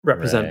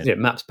represents, Right.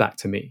 maps back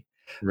to me.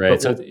 Right.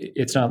 But So what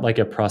it's not like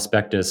a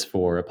prospectus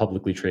for a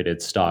publicly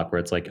traded stock where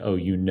it's like, oh,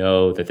 you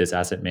know that this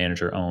asset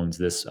manager owns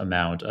this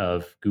amount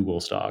of Google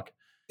stock.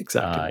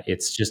 exactly?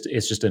 It's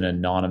just an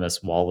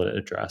anonymous wallet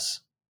address.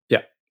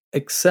 Yeah.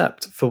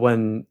 Except for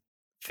when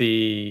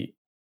the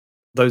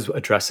those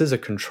addresses are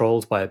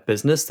controlled by a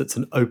business that's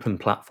an open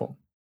platform.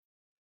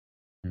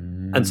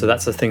 And so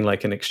that's a Mm. thing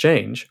like an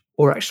exchange,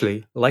 or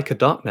actually like a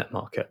darknet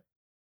market.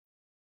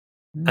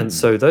 And Hmm.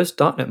 so those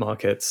darknet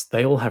markets,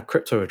 they all have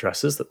crypto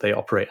addresses that they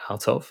operate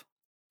out of,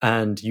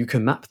 and you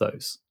can map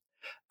those.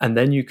 And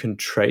then you can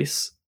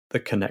trace the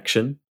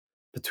connection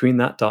between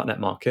that darknet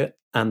market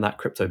and that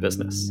crypto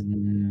business.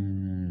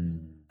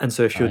 Mm. And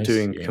so if you're I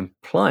doing see.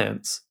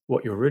 compliance,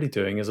 what you're really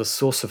doing is a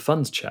source of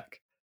funds check.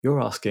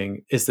 You're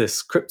asking, is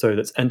this crypto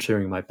that's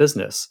entering my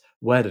business,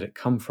 where did it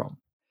come from?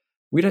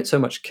 We don't so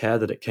much care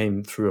that it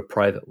came through a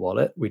private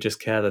wallet. We just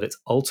care that its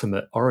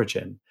ultimate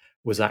origin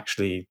was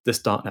actually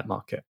this darknet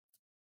market.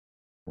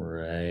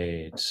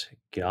 Right.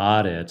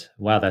 Got it.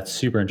 Wow, that's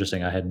super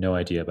interesting. I had no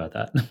idea about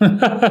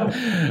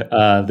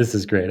that. This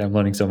is great. I'm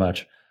learning so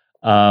much.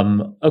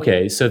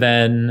 Okay, so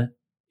then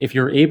if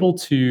you're able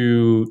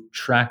to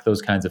track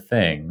those kinds of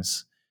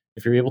things,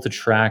 if you're able to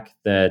track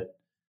that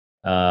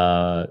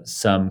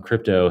some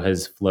crypto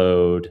has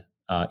flowed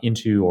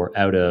into or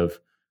out of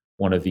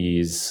one of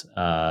these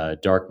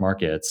dark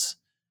markets,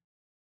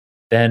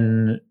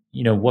 then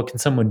what can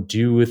someone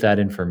do with that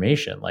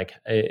information? Like,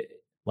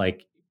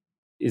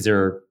 is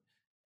there?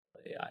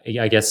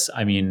 I guess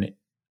I mean,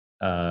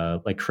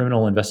 like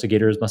criminal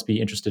investigators must be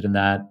interested in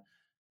that.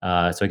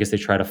 So I guess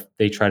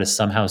they try to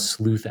somehow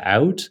sleuth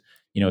out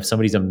if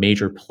somebody's a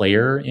major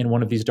player in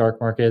one of these dark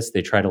markets,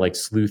 they try to like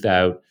sleuth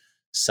out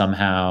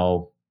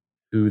somehow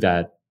who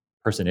that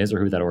person is or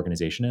who that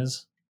organization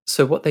is?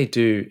 So what they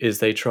do is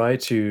they try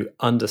to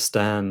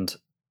understand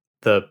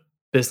the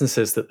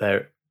businesses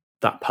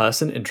that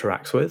person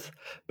interacts with,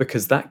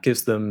 because that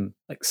gives them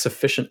like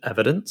sufficient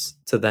evidence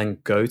to then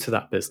go to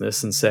that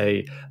business and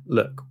say,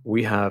 look,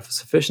 we have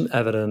sufficient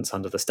evidence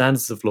under the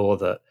standards of law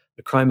that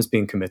the crime is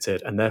being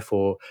committed, and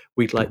therefore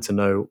we'd like to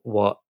know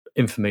what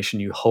information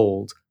you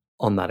hold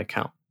on that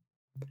account.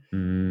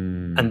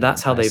 And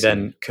that's how I they see.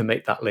 then can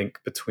make that link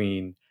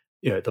between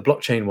the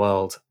blockchain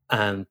world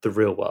and the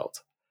real world.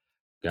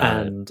 Got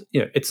it. And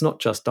it's not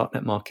just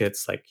darknet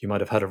markets. Like, you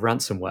might have heard of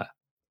ransomware.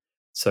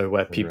 So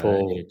where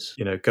people,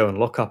 Right. go and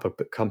lock up a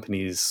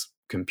company's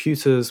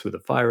computers with a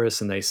virus,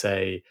 and they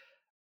say,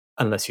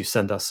 unless you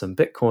send us some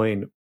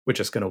Bitcoin, we're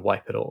just going to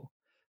wipe it all.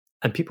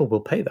 And people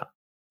will pay that.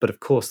 But of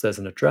course, there's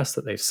an address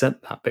that they've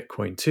sent that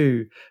Bitcoin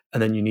to,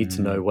 and then you need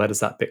to know, where does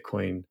that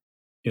Bitcoin,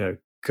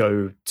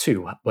 go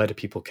to? Where do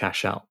people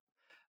cash out?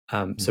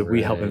 So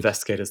we help Right.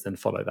 investigators then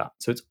follow that.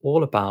 So it's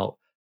all about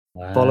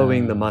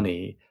following the Wow.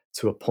 money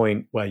to a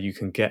point where you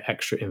can get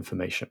extra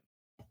information.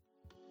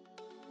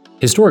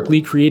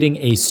 Historically, creating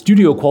a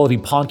studio quality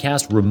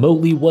podcast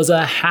remotely was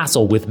a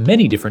hassle with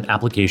many different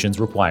applications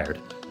required.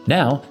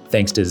 Now,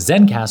 thanks to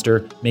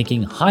Zencastr,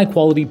 making high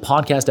quality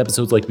podcast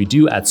episodes like we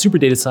do at Super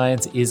Data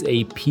Science is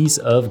a piece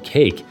of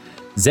cake.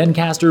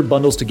 Zencastr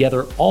bundles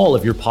together all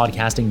of your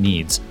podcasting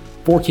needs: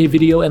 4K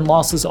video and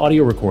lossless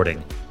audio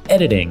recording,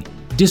 editing,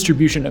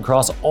 distribution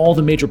across all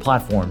the major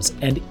platforms,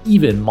 and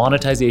even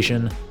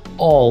monetization,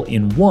 all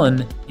in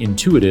one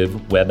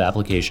intuitive web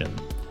application.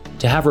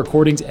 To have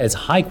recordings as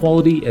high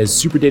quality as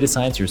Super Data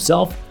Science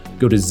yourself,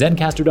 go to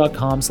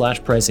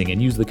zencastr.com/pricing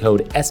and use the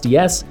code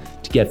SDS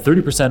to get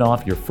 30%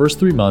 off your first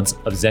 3 months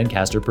of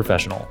Zencastr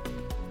Professional.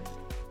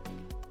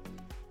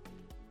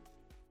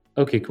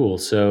 Okay, cool.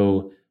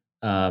 So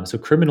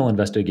criminal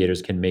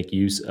investigators can make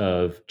use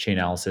of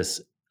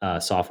Chainalysis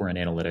software and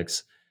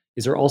analytics.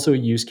 Is there also a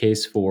use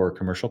case for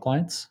commercial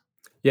clients?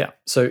 Yeah.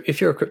 So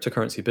if you're a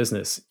cryptocurrency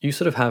business, you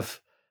sort of have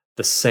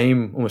the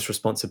same almost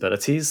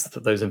responsibilities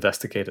that those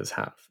investigators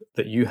have,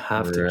 that you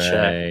have to check,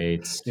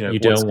 Right. You what's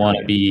don't want going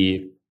to on.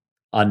 be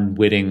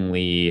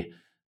unwittingly,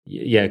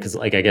 yeah, because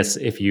like I guess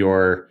if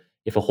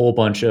a whole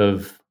bunch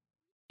of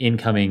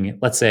incoming,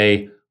 let's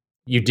say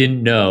you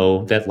didn't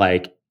know that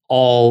like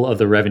all of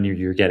the revenue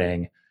you're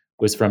getting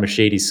was from a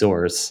shady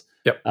source,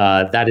 Yep.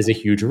 that is a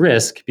huge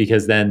risk,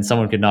 because then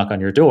someone could knock on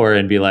your door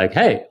and be like,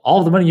 hey, all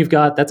of the money you've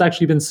got, that's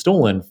actually been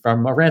stolen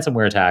from a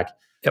ransomware attack.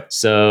 Yep.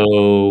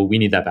 So we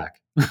need that back.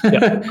 Yeah, And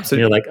you're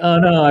absolutely. like, oh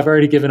no, I've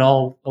already given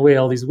away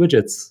all these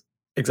widgets.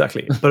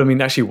 Exactly. But I mean,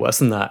 actually worse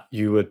than that,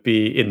 you would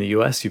be in the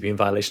US, you'd be in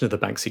violation of the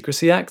Bank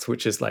Secrecy Act,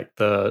 which is like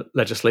the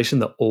legislation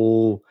that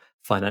all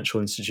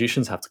financial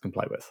institutions have to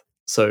comply with.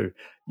 So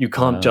you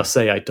can't just Oh.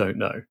 say, I don't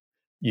know.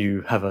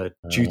 You have a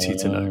duty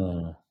to know.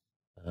 Oh.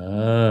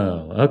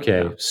 Oh, Yeah.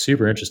 okay.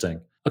 Super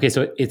interesting. Okay,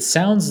 so it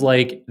sounds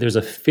like there's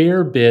a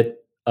fair bit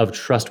of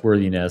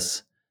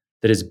trustworthiness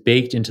that is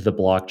baked into the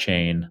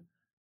blockchain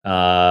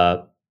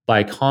uh, by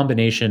a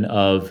combination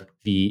of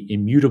the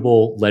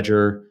immutable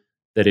ledger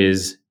that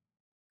is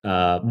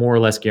more or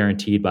less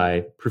guaranteed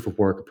by proof of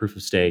work, proof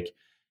of stake.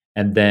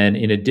 And then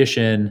in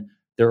addition,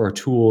 there are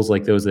tools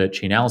like those that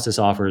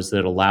Chainalysis offers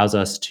that allows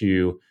us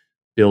to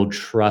build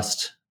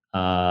trust,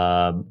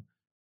 to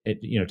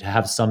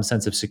have some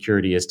sense of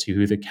security as to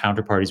who the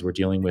counterparties we're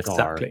dealing with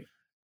are. Exactly.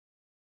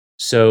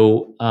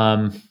 So,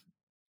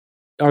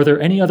 are there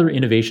any other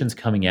innovations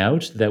coming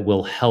out that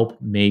will help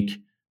make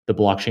the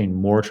blockchain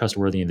more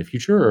trustworthy in the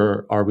future,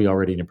 or are we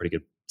already in a pretty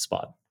good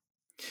spot?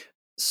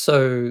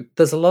 So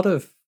there's a lot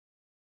of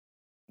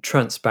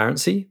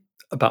transparency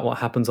about what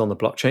happens on the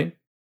blockchain.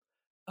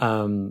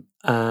 And,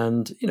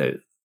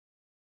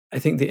 I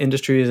think the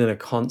industry is in a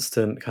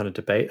constant kind of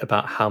debate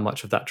about how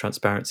much of that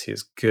transparency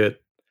is good.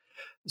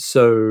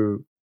 So,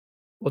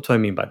 what do I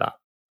mean by that?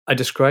 I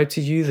described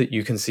to you that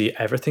you can see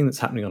everything that's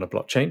happening on a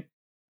blockchain.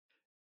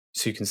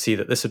 So, you can see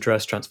that this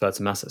address transferred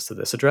some assets to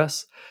this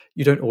address.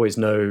 You don't always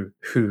know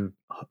who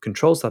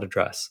controls that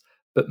address,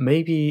 but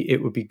maybe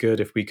it would be good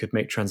if we could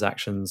make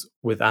transactions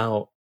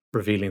without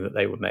revealing that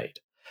they were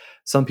made.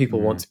 Some people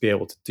want Mm, to be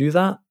able to do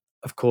that.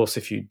 Of course,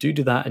 if you do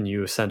that and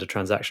you send a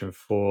transaction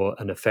for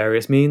a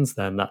nefarious means,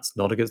 then that's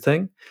not a good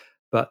thing.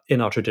 But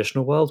in our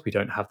traditional world, we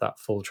don't have that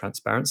full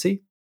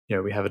transparency.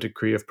 We have a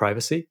degree of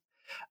privacy.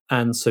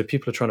 And so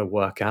people are trying to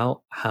work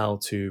out how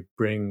to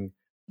bring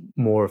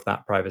more of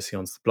that privacy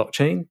onto the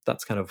blockchain.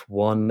 That's kind of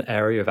one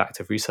area of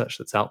active research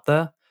that's out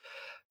there.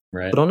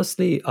 right. But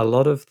honestly, a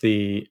lot of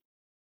the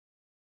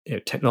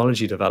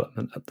technology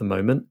development at the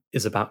moment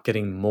is about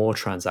getting more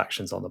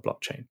transactions on the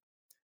blockchain.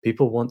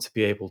 People want to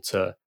be able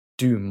to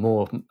do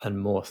more and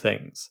more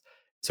things.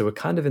 So we're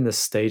kind of in this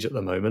stage at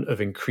the moment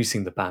of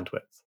increasing the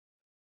bandwidth.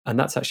 And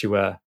that's actually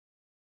where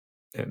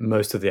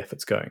most of the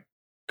effort's going.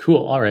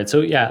 Cool. All right.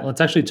 So yeah, let's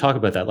actually talk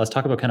about that. Let's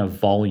talk about kind of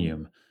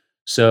volume.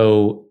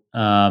 So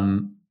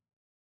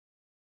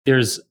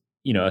there's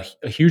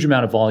a huge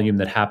amount of volume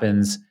that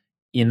happens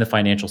in the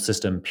financial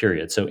system,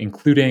 period. So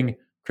including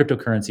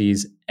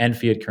cryptocurrencies and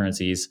fiat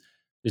currencies,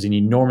 there's an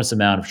enormous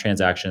amount of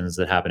transactions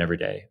that happen every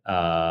day.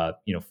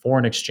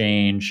 Foreign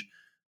exchange,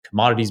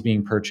 commodities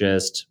being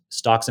purchased,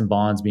 stocks and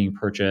bonds being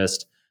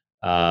purchased,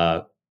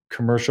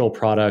 commercial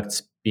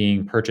products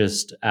being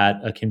purchased at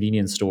a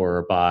convenience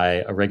store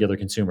by a regular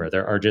consumer.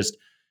 There are just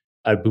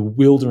a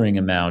bewildering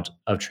amount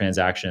of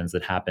transactions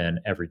that happen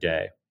every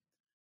day.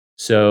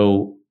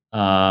 So,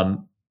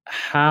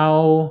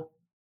 how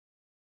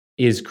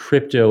is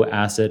crypto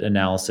asset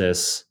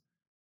analysis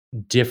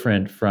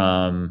different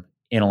from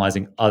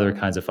analyzing other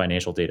kinds of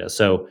financial data?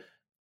 So,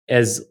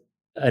 as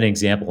an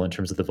example, in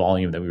terms of the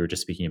volume that we were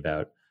just speaking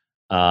about,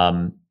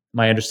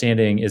 my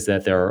understanding is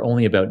that there are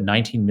only about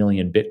 19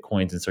 million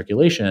Bitcoins in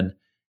circulation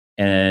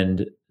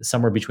and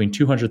somewhere between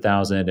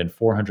 200,000 and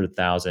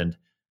 400,000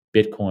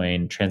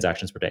 Bitcoin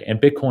transactions per day.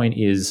 And Bitcoin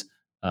is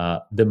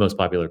the most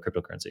popular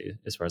cryptocurrency,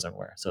 as far as I'm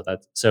aware. So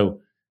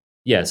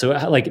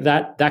like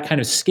that kind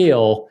of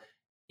scale,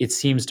 it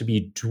seems to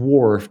be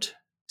dwarfed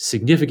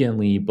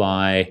significantly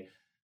by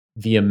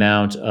the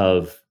amount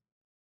of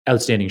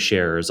outstanding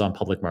shares on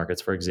public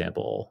markets, for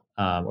example,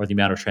 or the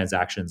amount of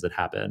transactions that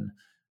happen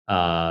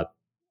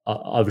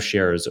of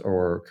shares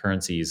or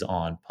currencies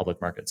on public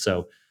markets.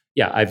 So,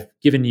 yeah, I've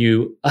given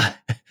you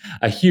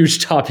a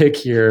huge topic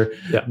here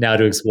now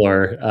to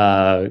explore.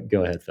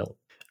 Go ahead, Phil.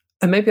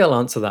 And maybe I'll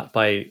answer that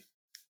by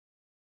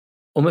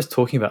almost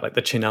talking about like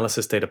the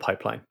Chainalysis data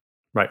pipeline,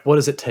 right? What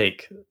does it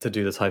take to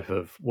do the type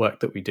of work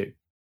that we do?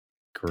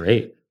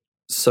 Great.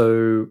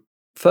 So,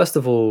 first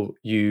of all,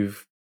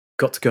 you've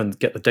got to go and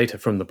get the data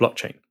from the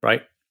blockchain,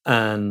 right?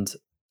 And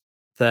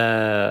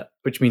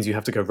which means you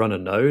have to go run a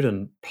node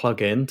and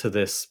plug into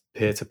this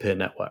peer-to-peer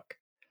network.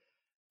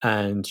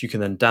 And you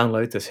can then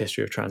download this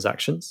history of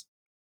transactions.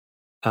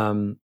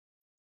 For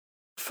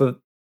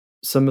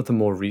some of the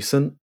more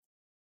recent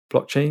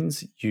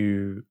blockchains,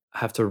 you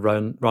have to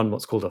run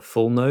what's called a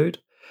full node,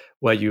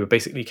 where you are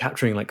basically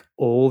capturing like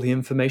all the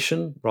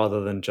information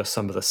rather than just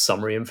some of the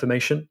summary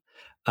information.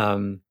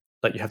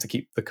 Like you have to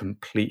keep the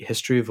complete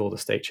history of all the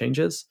state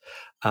changes.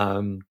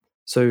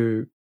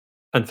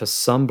 And for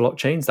some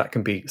blockchains, that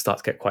can start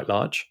to get quite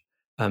large.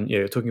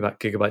 You're talking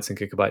about gigabytes and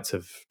gigabytes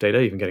of data,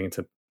 even getting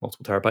into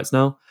multiple terabytes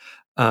now.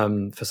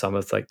 For some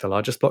of like the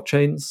largest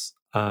blockchains,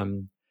 at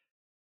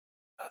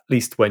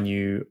least when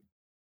you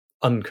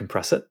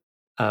uncompress it,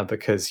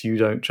 because you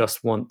don't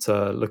just want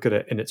to look at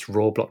it in its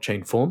raw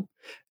blockchain form.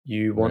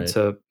 You want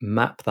to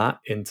map that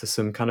into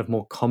some kind of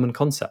more common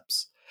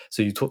concepts.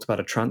 So you talked about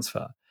a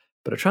transfer,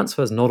 but a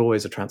transfer is not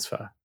always a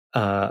transfer.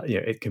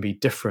 It can be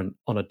different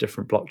on a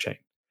different blockchain.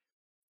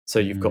 So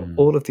you've got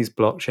all of these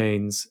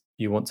blockchains,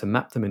 you want to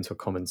map them into a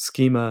common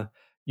schema,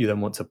 you then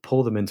want to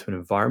pull them into an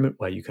environment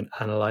where you can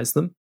analyze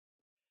them.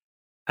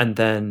 And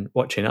then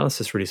what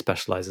Chainalysis really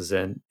specializes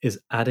in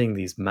is adding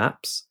these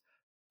maps.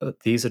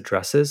 These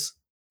addresses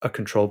are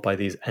controlled by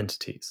these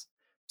entities.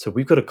 So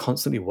we've got to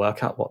constantly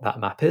work out what that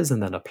map is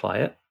and then apply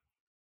it.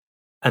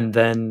 And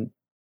then,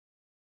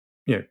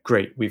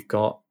 great, we've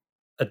got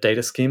a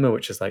data schema,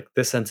 which is like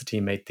this entity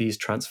made these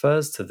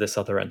transfers to this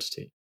other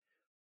entity.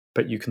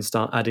 But you can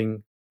start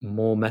adding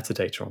more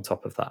metadata on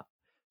top of that.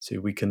 So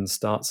we can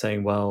start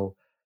saying, well,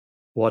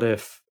 what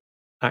if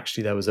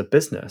actually there was a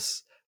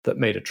business that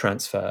made a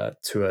transfer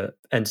to an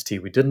entity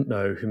we didn't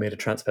know, who made a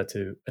transfer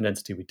to an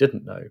entity we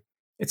didn't know?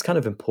 It's kind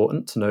of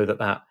important to know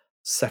that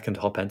second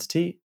hop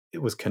entity,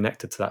 it was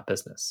connected to that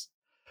business.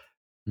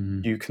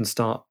 You can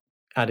start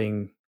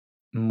adding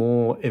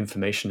more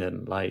information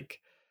in,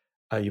 like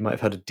you might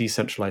have heard of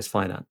decentralized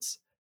finance.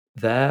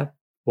 There,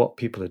 what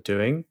people are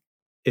doing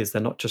is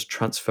they're not just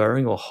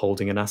transferring or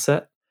holding an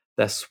asset,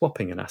 they're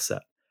swapping an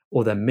asset,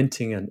 or they're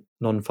minting a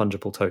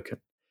non-fungible token.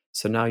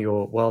 So now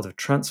your world of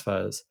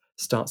transfers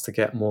starts to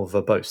get more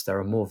verbose. There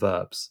are more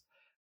verbs.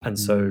 And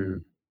so,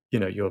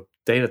 your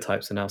data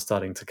types are now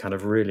starting to kind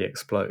of really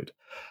explode.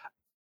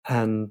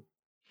 And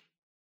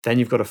then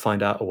you've got to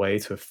find out a way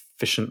to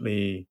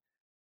efficiently,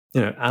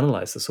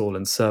 analyze this all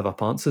and serve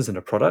up answers in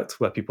a product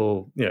where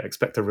people,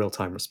 expect a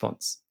real-time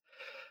response.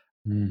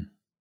 And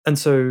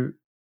so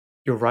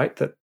you're right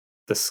that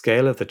the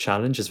scale of the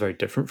challenge is very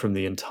different from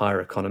the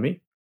entire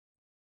economy,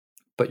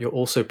 but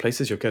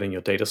places you're getting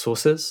your data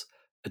sources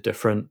are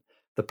different.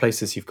 The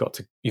places you've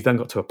then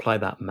got to apply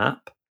that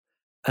map,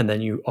 and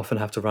then you often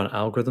have to run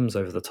algorithms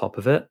over the top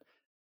of it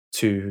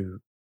to,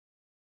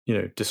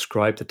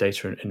 describe the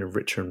data in a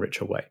richer and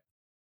richer way.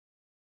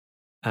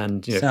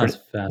 And sounds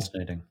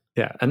fascinating.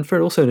 Yeah, and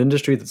for also an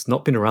industry that's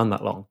not been around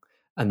that long,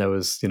 and there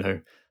was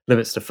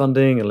limits to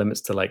funding and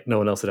limits to like no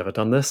one else had ever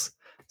done this.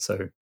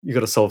 So you got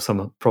to solve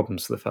some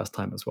problems for the first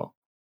time as well.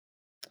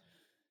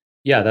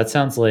 Yeah, that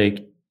sounds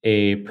like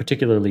a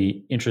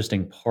particularly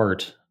interesting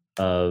part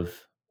of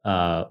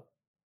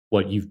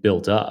what you've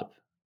built up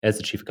as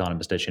the chief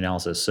economist at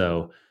Chainalysis.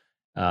 So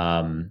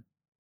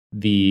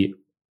the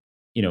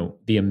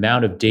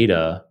amount of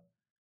data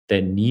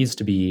that needs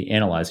to be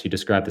analyzed. You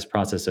described this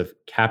process of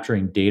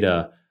capturing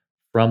data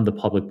from the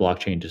public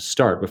blockchain to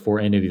start before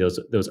any of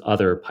those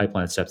other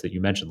pipeline steps that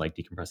you mentioned, like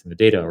decompressing the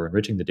data or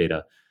enriching the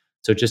data.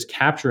 So just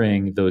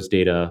capturing those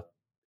data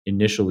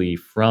initially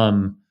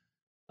from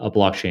a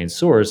blockchain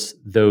source,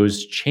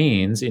 those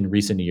chains in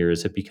recent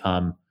years have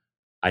become,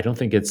 I don't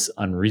think it's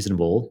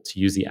unreasonable to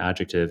use the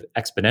adjective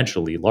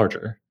exponentially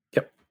larger.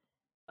 Yep.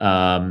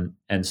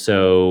 And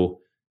so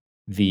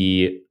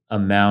the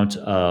amount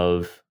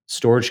of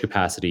storage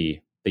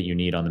capacity that you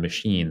need on the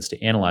machines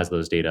to analyze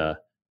those data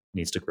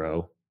needs to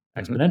grow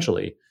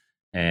exponentially.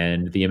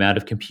 And the amount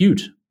of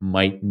compute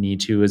might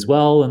need to as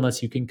well,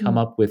 unless you can come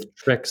up with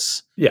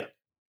tricks. Yeah.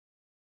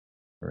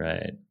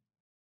 Right.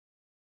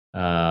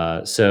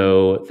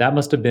 So that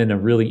must have been a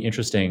really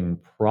interesting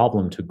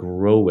problem to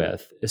grow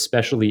with,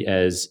 especially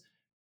as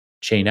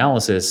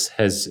Chainalysis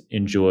has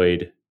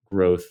enjoyed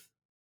growth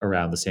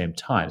around the same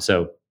time.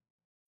 So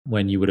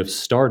when you would have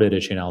started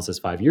at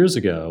Chainalysis 5 years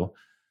ago,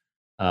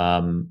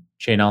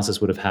 Chainalysis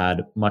would have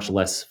had much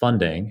less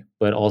funding,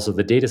 but also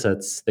the data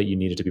sets that you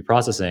needed to be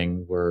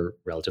processing were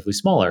relatively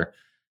smaller.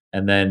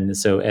 And then,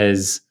 so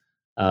as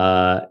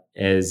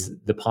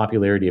the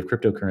popularity of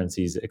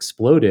cryptocurrencies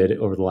exploded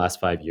over the last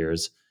 5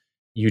 years,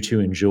 you too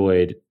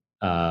enjoyed,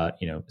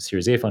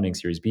 Series A funding,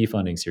 Series B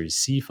funding, Series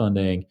C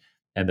funding,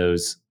 and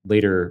those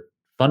later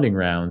funding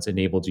rounds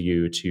enabled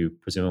you to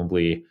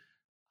presumably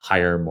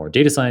hire more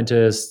data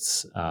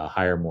scientists,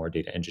 hire more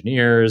data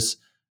engineers,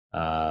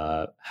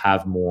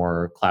 have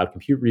more cloud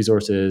compute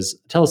resources.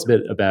 Tell us a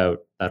bit about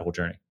that whole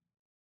journey.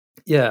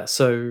 Yeah.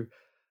 So,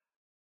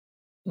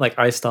 like,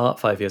 I start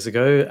 5 years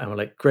ago, and we're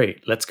like,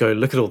 great, let's go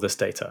look at all this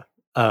data,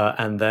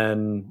 and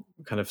then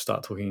kind of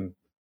start talking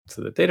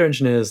to the data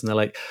engineers, and they're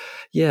like,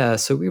 yeah,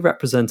 so we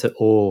represent it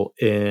all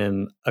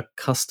in a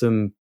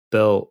custom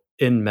built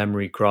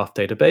in-memory graph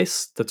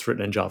database that's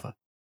written in Java.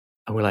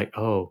 And we're like,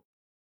 oh,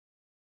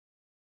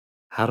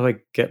 how do I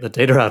get the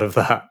data out of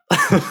that?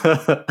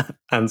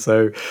 And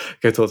so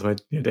go talk to my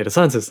data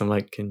scientist. I'm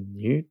like, can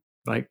you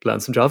like learn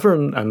some Java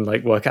and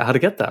like work out how to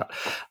get that?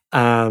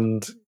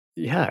 And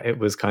yeah, it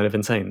was kind of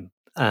insane.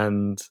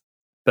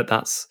 But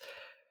that's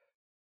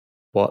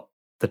what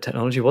the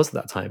technology was at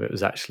that time. It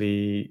was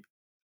actually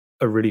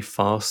a really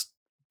fast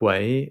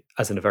way,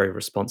 as in a very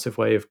responsive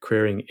way, of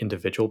querying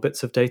individual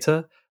bits of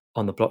data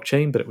on the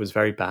blockchain, but it was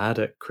very bad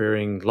at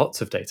querying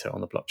lots of data on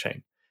the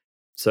blockchain.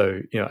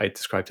 So, I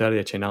described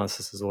earlier,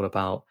 Chainalysis is all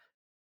about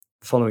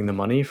following the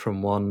money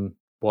from one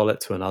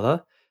wallet to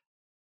another.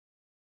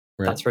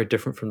 Right. That's very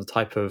different from the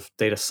type of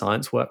data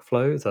science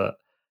workflow that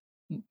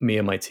me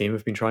and my team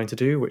have been trying to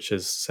do, which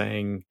is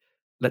saying,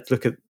 let's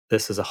look at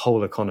this as a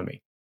whole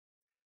economy.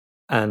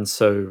 And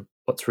so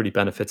what's really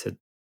benefited,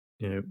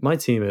 my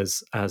team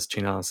is, as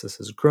Chainalysis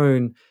has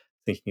grown,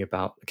 thinking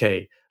about,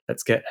 okay,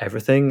 let's get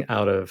everything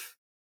out of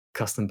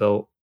custom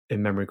built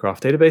in-memory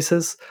graph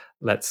databases.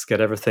 Let's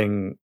get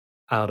everything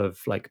out of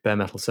like bare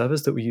metal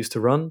servers that we used to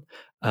run,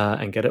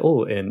 and get it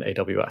all in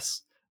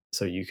AWS.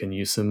 So you can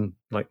use some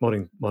like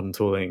modern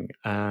tooling,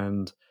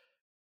 and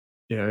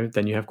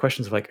then you have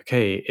questions of like,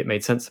 okay, it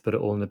made sense to put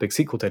it all in the big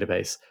SQL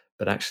database,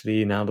 but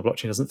actually now the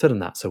blockchain doesn't fit in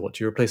that. So what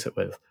do you replace it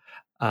with?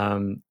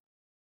 And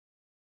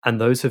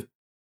those have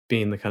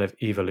been the kind of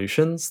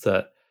evolutions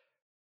that,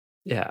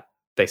 yeah,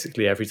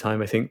 basically every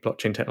time I think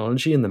blockchain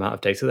technology and the amount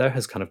of data there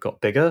has kind of got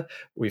bigger,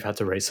 we've had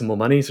to raise some more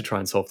money to try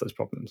and solve those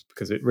problems,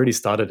 because it really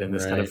started in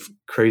this kind of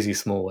crazy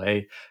small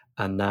way.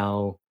 And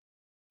now,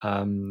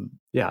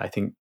 I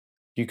think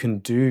you can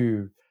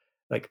do,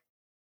 like,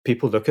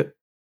 people look at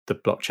the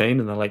blockchain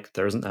and they're like,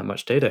 there isn't that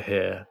much data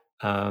here.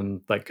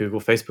 Like Google,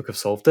 Facebook have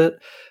solved it,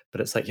 but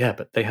it's like, yeah,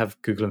 but they have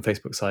Google and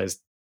Facebook sized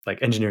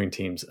like engineering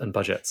teams and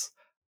budgets.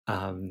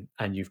 And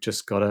you've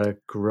just got to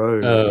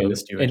grow in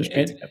this new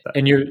industry to get that.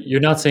 And you're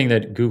not saying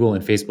that Google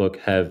and Facebook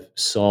have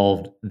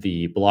solved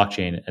the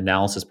blockchain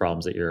analysis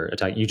problems that you're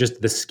attacking. You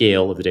just the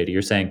scale of the data.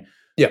 You're saying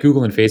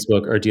Google and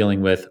Facebook are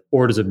dealing with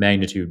orders of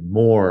magnitude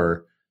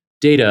more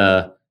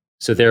data.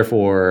 So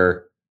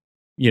therefore,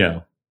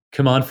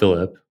 come on,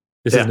 Philip,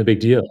 this isn't a big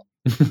deal.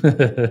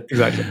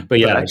 Exactly.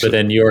 But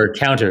then your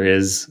counter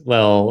is,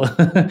 well,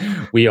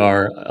 we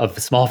are a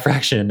small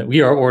fraction.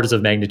 We are orders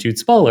of magnitude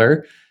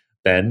smaller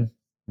than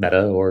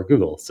Meta or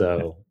Google.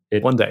 So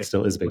it one day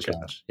still is a big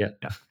challenge. Yeah.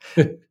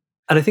 And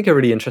I think a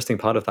really interesting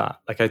part of that,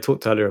 like I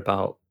talked earlier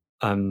about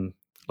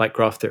like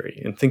graph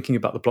theory and thinking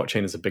about the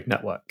blockchain as a big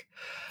network,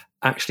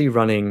 actually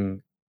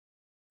running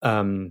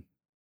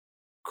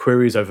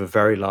queries over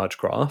very large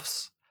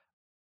graphs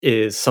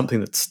is something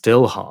that's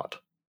still hard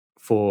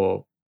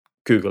for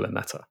Google and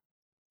Meta.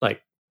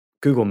 Like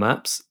Google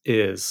Maps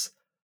is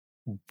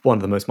one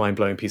of the most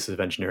mind-blowing pieces of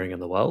engineering in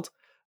the world.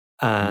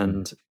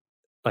 And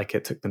like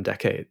it took them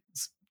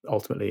decades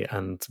ultimately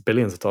and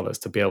billions of dollars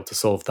to be able to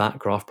solve that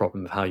graph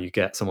problem of how you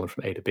get someone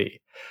from A to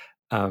B.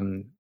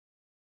 And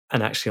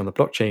actually on the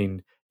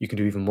blockchain, you can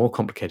do even more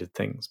complicated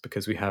things,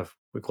 because we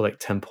call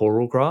it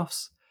temporal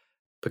graphs,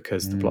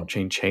 because the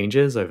blockchain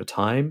changes over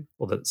time,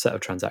 or the set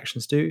of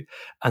transactions do.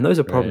 And those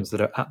are problems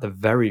that are at the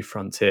very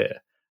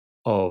frontier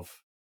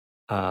of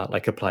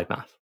like applied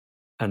math.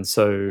 And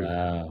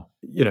so,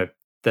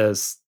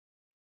 there's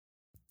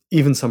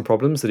even some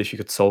problems that if you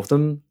could solve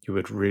them, you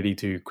would really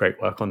do great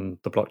work on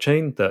the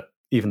blockchain that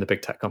even the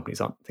big tech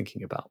companies aren't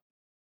thinking about.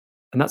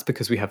 And that's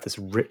because we have this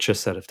richer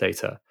set of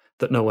data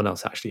that no one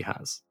else actually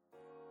has.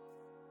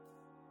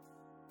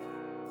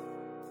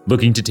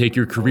 Looking to take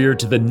your career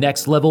to the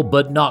next level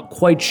but not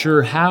quite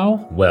sure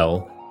how?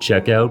 Well,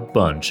 check out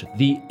Bunch,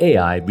 the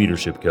AI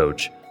leadership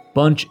coach.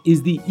 Bunch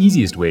is the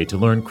easiest way to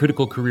learn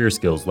critical career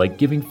skills like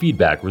giving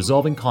feedback,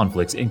 resolving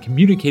conflicts, and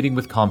communicating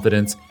with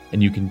confidence,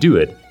 and you can do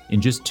it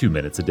in just 2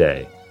 minutes a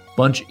day.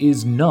 Bunch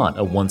is not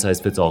a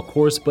one-size-fits-all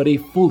course, but a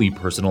fully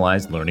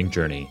personalized learning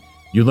journey.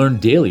 You learn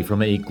daily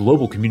from a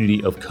global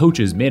community of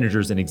coaches,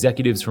 managers, and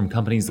executives from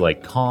companies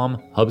like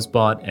Calm,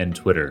 HubSpot, and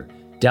Twitter.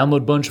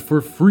 Download Bunch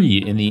for free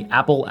in the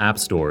Apple App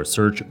Store.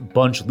 Search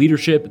Bunch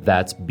Leadership,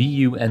 that's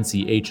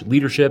BUNCH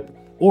Leadership,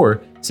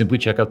 or simply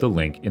check out the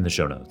link in the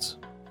show notes.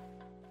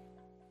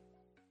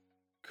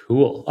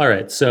 Cool. All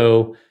right.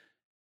 So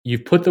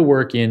you've put the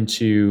work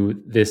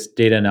into this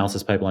data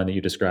analysis pipeline that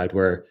you described,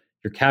 where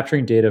you're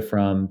capturing data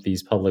from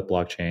these public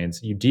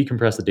blockchains, you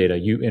decompress the data,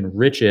 you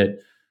enrich it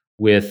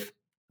with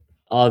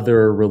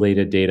other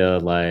related data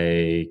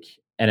like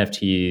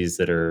NFTs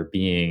that are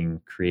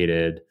being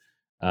created.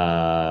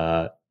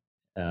 I'm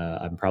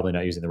probably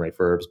not using the right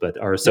verbs, but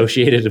are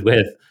associated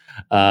with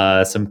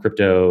some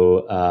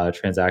crypto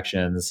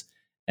transactions.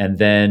 And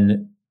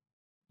then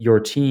your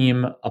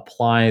team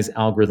applies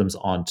algorithms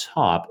on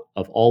top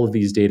of all of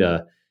these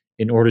data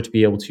in order to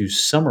be able to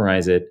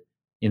summarize it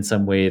in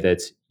some way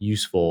that's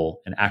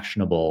useful and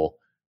actionable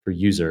for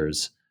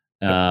users.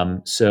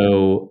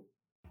 So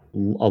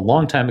a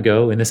long time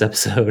ago in this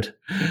episode,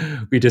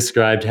 we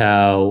described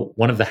how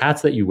one of the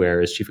hats that you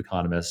wear as chief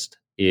economist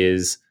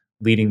is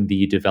leading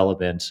the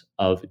development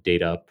of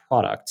data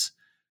products.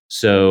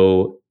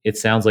 So it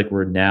sounds like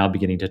we're now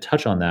beginning to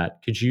touch on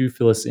that. Could you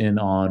fill us in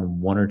on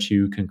one or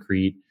two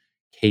concrete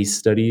case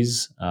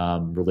studies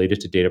related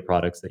to data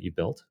products that you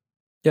built?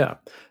 Yeah.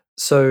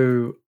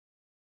 So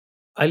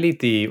I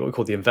lead what we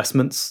call the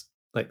investments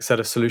set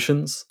of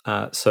solutions.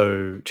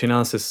 So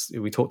Chainalysis,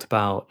 we talked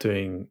about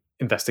doing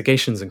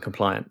investigations and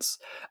compliance,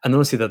 and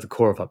honestly, they're the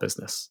core of our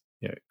business.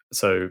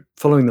 So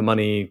following the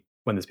money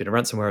when there's been a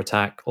ransomware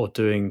attack, or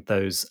doing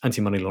those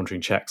anti-money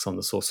laundering checks on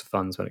the source of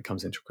funds when it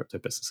comes into crypto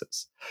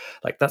businesses.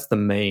 That's the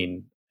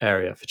main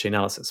area for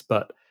Chainalysis.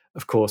 But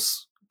of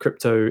course,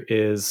 crypto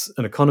is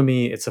an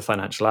economy; it's a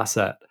financial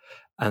asset,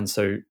 and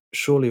so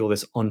surely all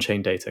this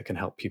on-chain data can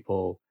help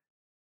people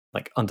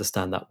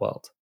understand that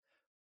world.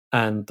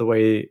 And the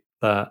way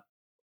that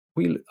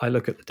I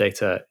look at the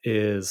data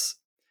is,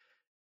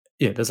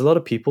 there's a lot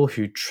of people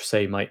who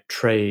say might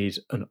trade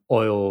an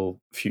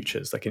oil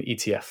futures, like an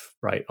ETF,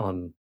 right,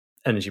 on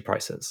energy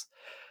prices.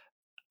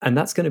 And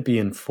that's going to be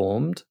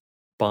informed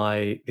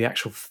by the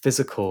actual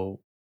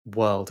physical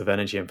world of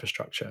energy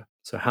infrastructure.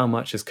 So how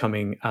much is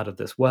coming out of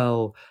this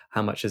well,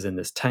 how much is in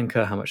this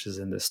tanker, how much is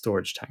in this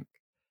storage tank.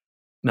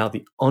 Now,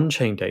 the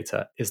on-chain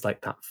data is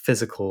like that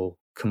physical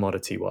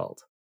commodity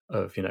world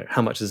of,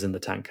 how much is in the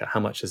tanker, how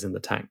much is in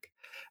the tank.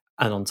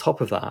 And on top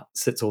of that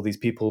sits all these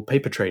people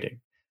paper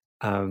trading,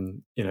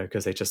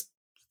 because they just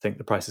think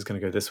the price is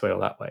going to go this way or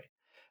that way.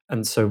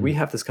 And so we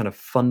have this kind of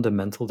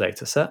fundamental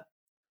data set,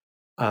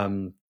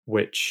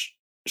 which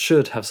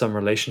should have some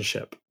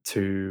relationship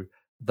to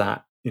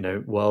that,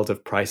 world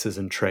of prices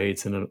and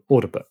trades in an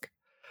order book.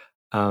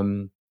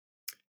 And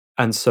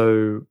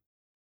so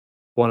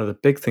one of the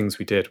big things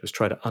we did was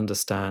try to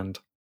understand,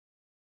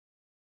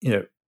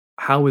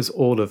 how is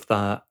all of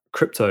that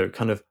crypto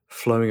kind of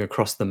flowing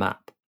across the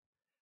map?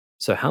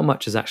 So how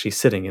much is actually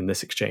sitting in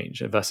this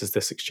exchange versus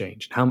this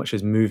exchange? And how much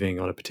is moving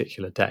on a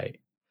particular day?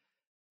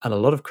 And a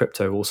lot of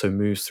crypto also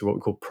moves through what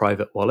we call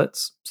private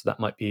wallets. So that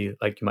might be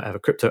like you might have a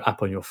crypto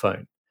app on your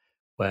phone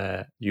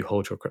where you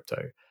hold your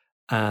crypto.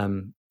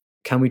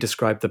 Can we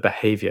describe the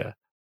behavior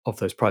of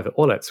those private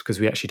wallets? Because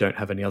we actually don't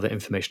have any other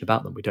information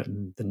about them. We don't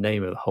know the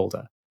name of the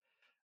holder.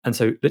 And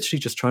so literally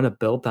just trying to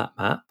build that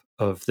map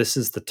of this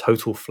is the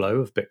total flow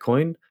of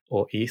Bitcoin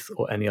or ETH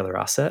or any other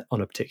asset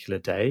on a particular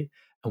day,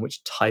 and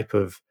which type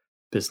of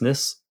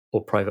business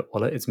or private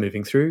wallet it's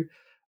moving through,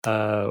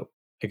 I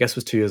guess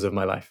was 2 years of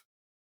my life.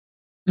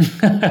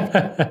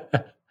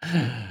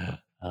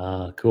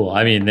 Cool.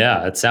 I mean,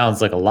 yeah, it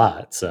sounds like a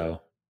lot.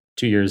 So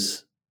 2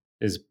 years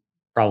is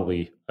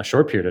probably a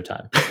short period of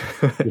time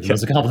with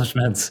those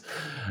accomplishments.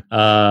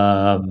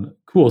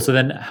 Cool. So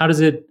then how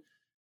does it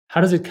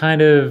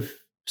kind of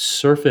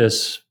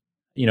surface,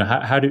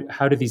 how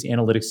do these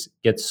analytics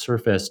get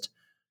surfaced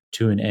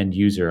to an end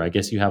user? I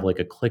guess you have like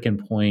a click and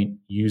point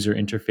user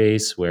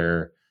interface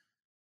where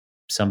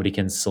somebody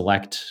can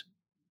select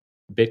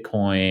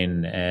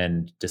Bitcoin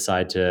and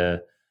decide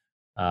to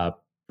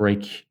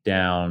break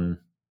down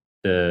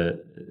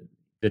the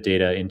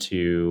data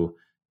into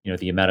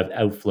the amount of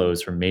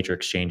outflows from major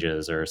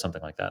exchanges or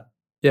something like that.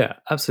 Yeah,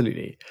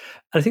 absolutely.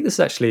 And I think this is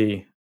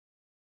actually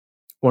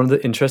one of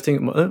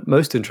the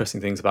most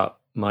interesting things about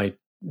my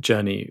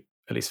journey,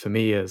 at least for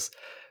me, is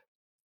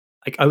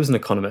like I was an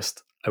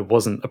economist. I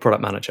wasn't a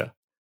product manager.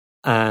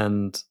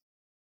 And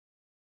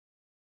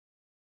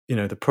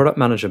the product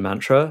manager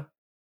mantra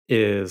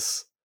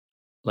is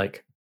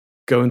like,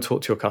 go and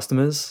talk to your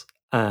customers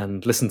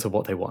and listen to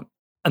what they want,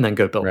 and then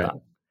go build Right.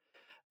 that.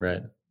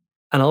 Right.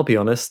 And I'll be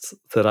honest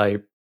that I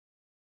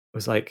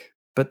was like,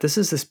 but this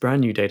is this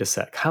brand new data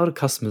set. How do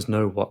customers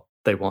know what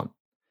they want?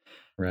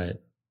 Right.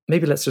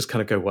 Maybe let's just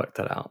kind of go work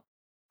that out.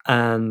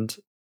 And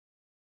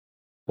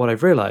what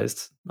I've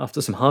realized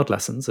after some hard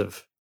lessons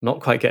of not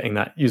quite getting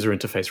that user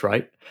interface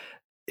right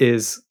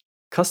is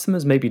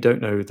customers maybe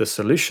don't know the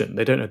solution.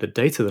 They don't know the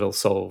data that'll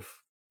solve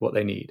what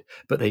they need,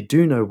 but they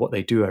do know what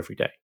they do every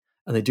day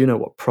and they do know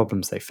what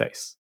problems they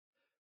face.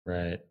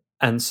 Right.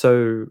 And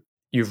so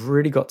you've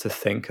really got to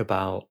think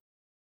about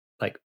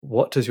like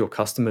what does your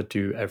customer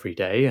do every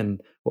day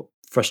and what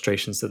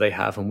frustrations do they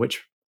have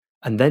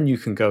and then you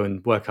can go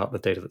and work out the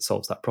data that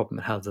solves that problem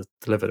and how to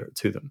deliver it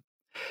to them.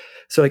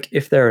 So like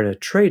if they're in a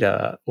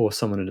trader or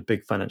someone in a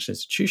big financial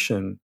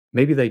institution,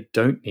 maybe they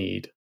don't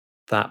need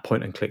that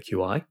point and click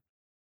UI.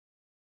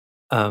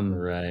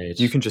 Right.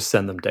 You can just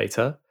send them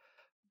data,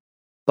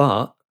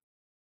 but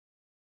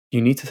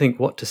you need to think,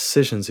 what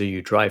decisions are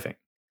you driving?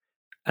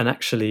 And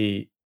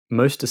actually,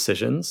 most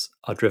decisions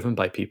are driven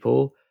by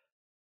people,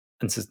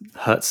 and this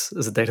hurts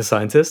as a data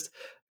scientist,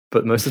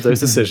 but most of those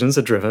decisions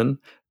are driven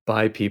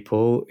by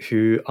people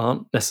who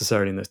aren't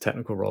necessarily in those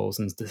technical roles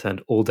and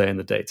spend all day in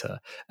the data.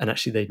 And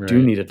actually, they do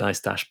Right. need a nice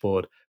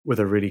dashboard with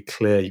a really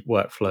clear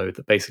workflow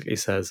that basically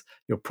says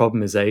your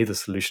problem is A, the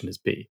solution is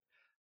B.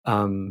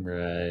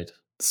 Right.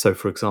 So,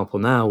 for example,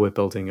 now we're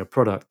building a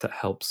product that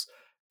helps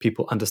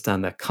people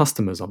understand their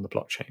customers on the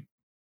blockchain,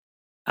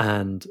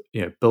 and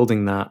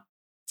building that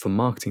for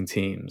marketing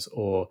teams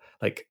or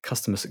like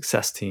customer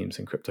success teams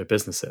in crypto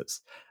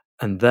businesses.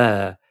 And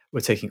there, we're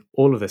taking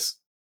all of this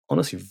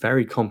honestly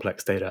very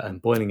complex data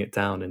and boiling it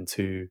down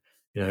into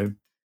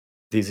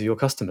these are your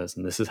customers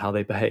and this is how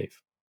they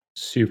behave.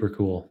 Super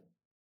cool.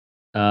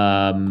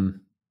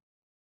 Um,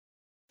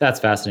 that's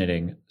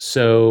fascinating.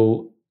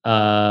 So,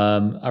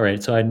 all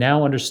right. So I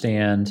now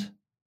understand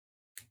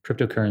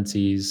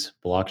cryptocurrencies,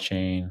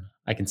 blockchain.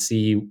 I can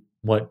see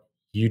what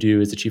you do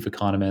as the chief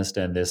economist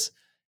and this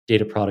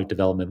data product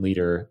development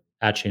leader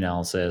at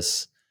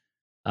Chainalysis.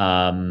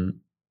 Um,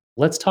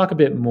 let's talk a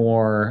bit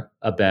more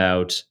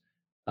about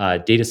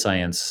data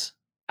science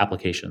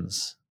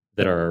applications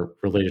that Yep. are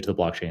related to the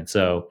blockchain.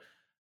 So,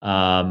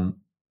 um,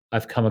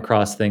 I've come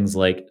across things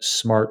like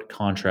smart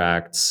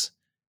contracts,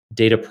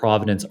 data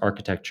provenance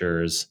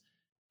architectures,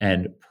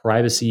 and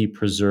privacy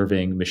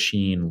preserving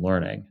machine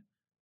learning.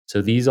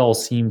 So these all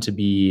seem to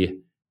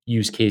be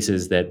use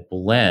cases that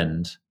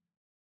blend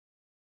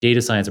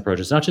data science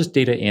approaches, not just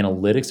data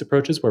analytics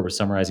approaches where we're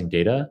summarizing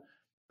data,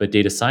 but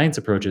data science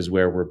approaches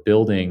where we're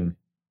building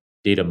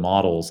data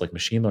models like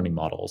machine learning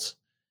models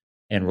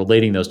and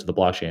relating those to the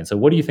blockchain. So,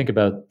 what do you think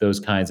about those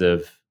kinds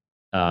of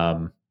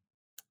um,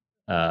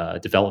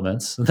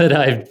 developments that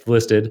I've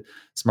listed: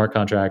 smart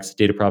contracts,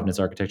 data provenance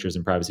architectures,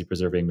 and privacy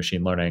preserving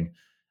machine learning?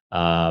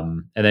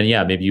 And then,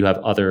 yeah, maybe you have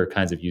other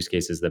kinds of use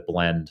cases that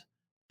blend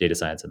data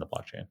science and the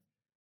blockchain.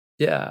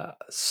 Yeah.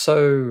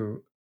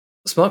 So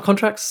smart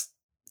contracts,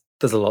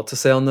 there's a lot to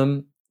say on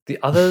them. The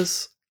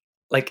others,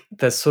 like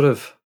there's sort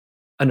of,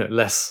 I don't know,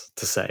 less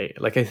to say.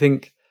 Like I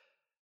think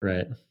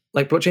Right.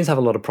 like blockchains have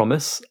a lot of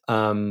promise,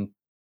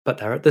 but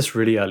they're at this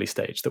really early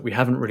stage that we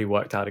haven't really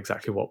worked out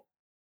exactly what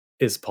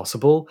is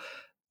possible.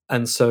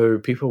 And so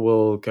people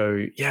will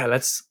go, yeah,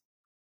 let's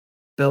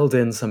build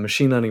in some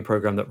machine learning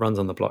program that runs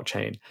on the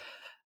blockchain.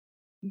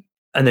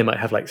 And they might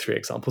have like 3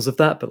 examples of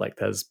that, but like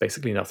there's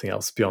basically nothing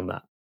else beyond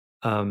that.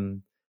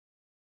 Um,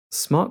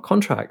 Smart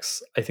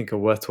contracts, I think, are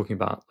worth talking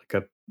about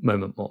like a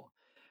moment more.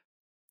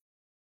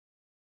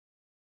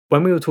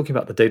 When we were talking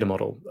about the data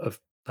model of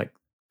like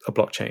a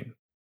blockchain,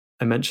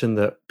 I mentioned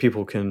that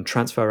people can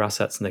transfer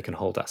assets and they can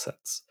hold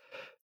assets.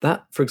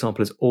 That, for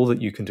example, is all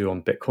that you can do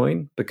on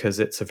Bitcoin because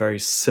it's a very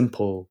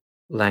simple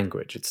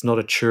language. It's not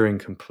a Turing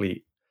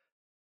complete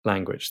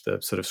language,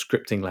 the sort of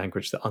scripting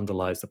language that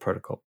underlies the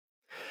protocol.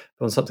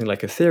 But on something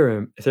like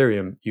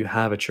Ethereum, you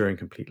have a Turing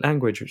complete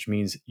language, which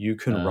means you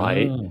can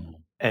write Oh,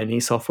 any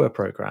software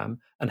program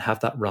and have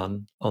that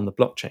run on the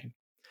blockchain.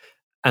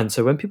 And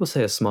so when people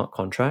say a smart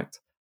contract,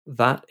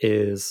 that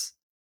is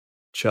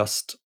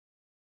just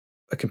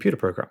a computer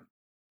program.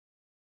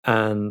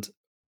 And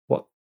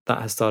what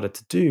that has started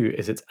to do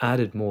is it's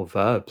added more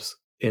verbs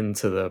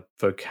into the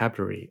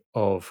vocabulary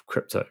of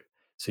crypto.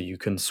 So you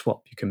can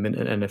swap, you can mint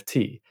an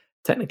NFT.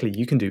 Technically,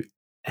 you can do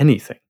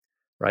anything,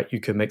 right? You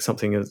can make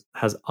something that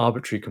has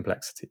arbitrary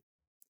complexity.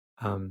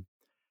 Um,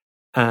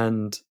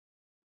 and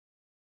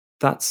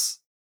that's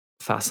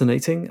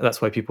fascinating. That's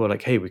why people are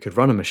like, hey, we could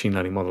run a machine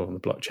learning model on the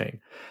blockchain.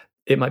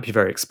 It might be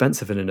very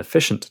expensive and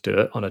inefficient to do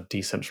it on a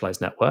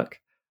decentralized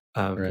network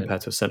right.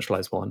 compared to a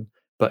centralized one,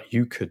 but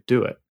you could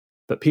do it.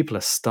 But people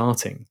are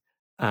starting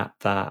at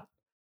that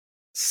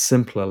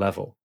simpler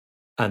level,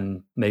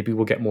 and maybe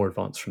we'll get more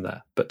advanced from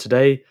there. But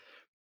today,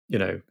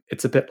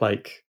 it's a bit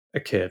like a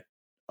kid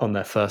on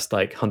their first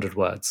like 100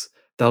 words.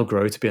 They'll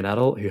grow to be an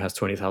adult who has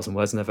 20,000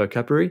 words in their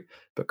vocabulary,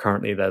 but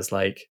currently there's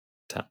like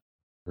 10.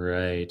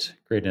 Right.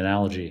 Great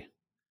analogy.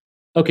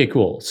 Okay,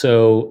 cool.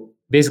 So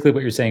basically,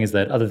 what you're saying is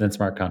that other than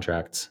smart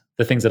contracts,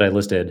 the things that I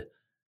listed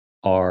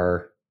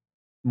are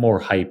more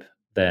hype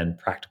than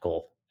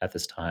practical at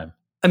this time.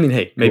 I mean,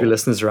 hey, maybe Cool.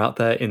 listeners are out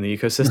there in the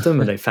ecosystem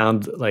and they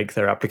found like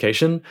their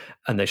application,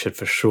 and they should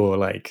for sure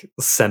like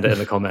send it in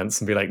the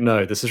comments and be like,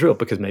 no, this is real,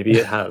 because maybe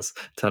it has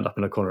turned up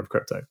in a corner of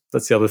crypto.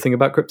 That's the other thing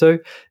about crypto,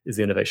 is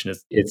the innovation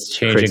is It's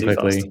changing crazy fast.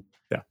 quickly.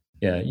 Yeah.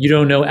 Yeah, you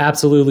don't know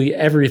absolutely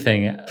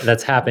everything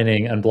that's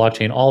happening on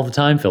blockchain all the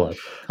time, Philip.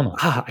 Come on.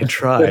 I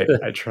try.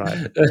 I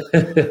try.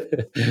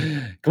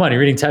 Come on, you're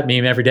reading Tech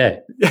Meme every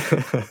day.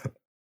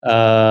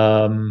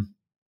 Um,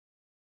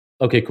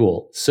 okay,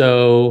 cool.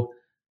 So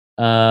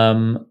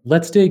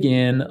let's dig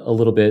in a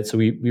little bit. So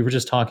we were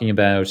just talking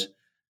about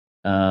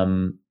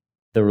um,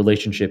 the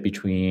relationship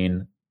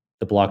between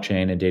the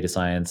blockchain and data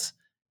science,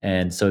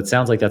 and so it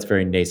sounds like that's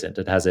very nascent.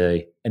 It has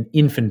an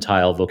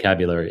infantile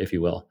vocabulary, if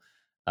you will,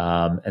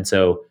 and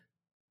so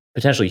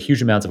potentially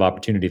huge amounts of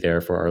opportunity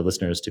there for our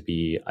listeners to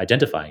be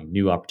identifying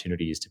new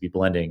opportunities to be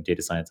blending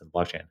data science and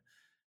blockchain.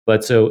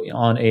 But so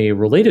on a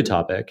related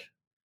topic,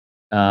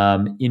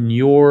 in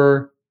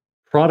your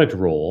product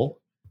role,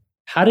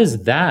 how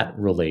does that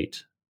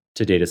relate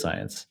to data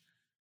science?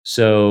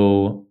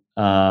 So,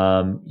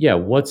 yeah,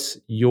 what's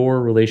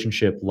your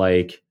relationship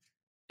like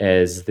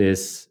as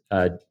this,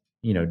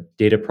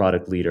 data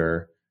product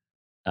leader?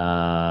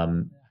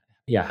 Um,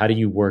 yeah, how do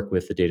you work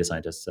with the data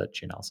scientists at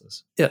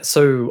Chainalysis? Yeah,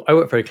 so I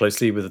work very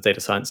closely with the data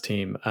science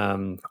team.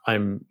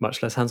 I'm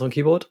much less hands on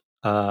keyboard.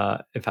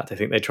 In fact, I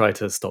think they try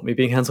to stop me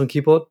being hands on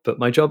keyboard, but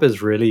my job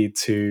is really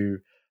to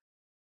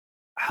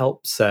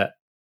help set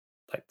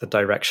like the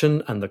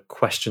direction and the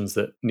questions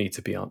that need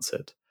to be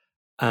answered.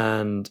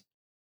 And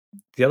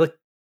the other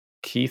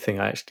key thing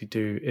I actually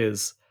do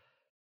is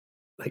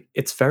like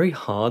it's very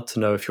hard to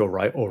know if you're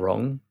right or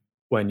wrong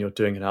when you're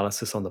doing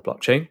analysis on the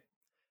blockchain,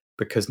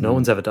 because no Hmm,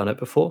 one's ever done it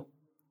before.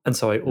 And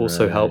so I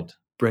also right. help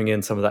bring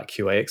in some of that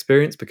QA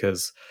experience,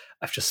 because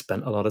I've just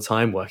spent a lot of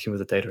time working with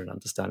the data and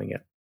understanding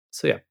it.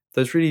 So yeah,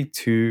 there's really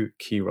two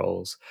key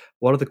roles.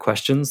 What are the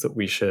questions that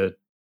we should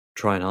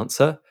try and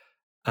answer?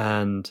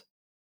 And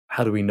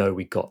how do we know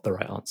we got the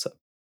right answer?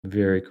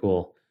 Very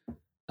cool.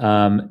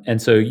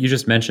 And so you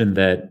just mentioned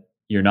that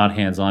you're not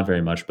hands-on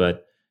very much,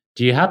 but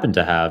do you happen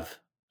to have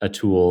a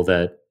tool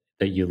that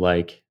you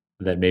like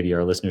that maybe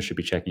our listeners should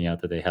be checking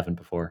out that they haven't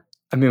before?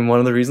 I mean, one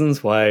of the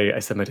reasons why I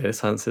said my data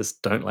scientists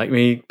don't like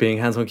me being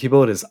hands on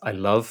keyboard is I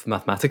love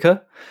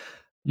Mathematica,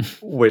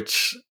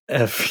 which,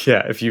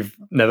 if you've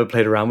never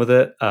played around with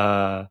it,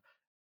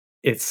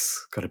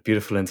 it's got a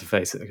beautiful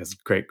interface. It has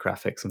great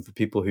graphics, and for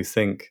people who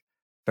think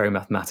very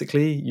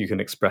mathematically, you can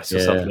express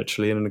yourself Yeah,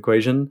 literally in an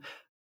equation,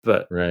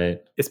 but right,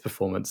 its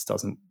performance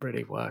doesn't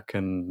really work,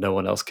 and no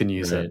one else can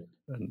use it.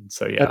 right. And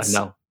so, yeah, I'm That's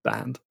now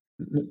banned.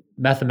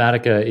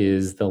 Mathematica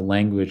is the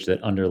language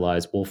that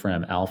underlies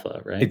Wolfram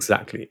Alpha, right?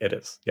 Exactly, it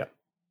is. Yeah.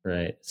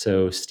 Right.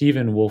 So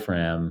Stephen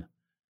Wolfram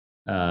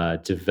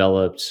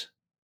developed,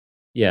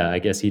 yeah, I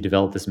guess he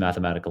developed this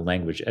mathematical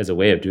language as a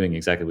way of doing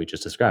exactly what you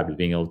just described, of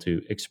being able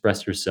to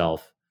express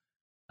yourself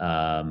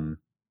um,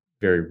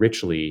 very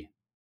richly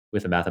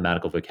with a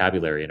mathematical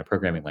vocabulary in a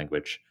programming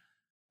language.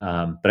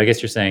 But I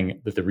guess you're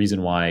saying that the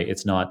reason why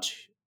it's not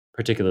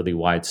particularly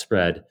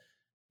widespread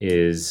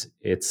is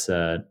it's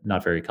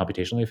not very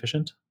computationally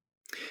efficient.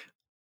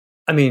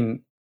 I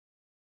mean,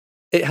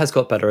 it has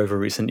got better over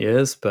recent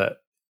years, but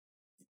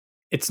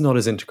it's not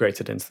as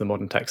integrated into the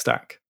modern tech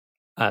stack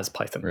as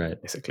Python, Right.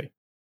 basically,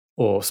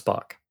 or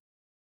Spark.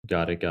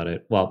 Got it. Got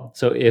it. Well,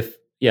 so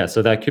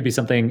so that could be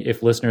something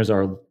if listeners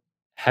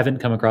haven't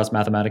come across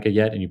Mathematica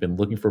yet and you've been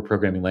looking for a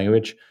programming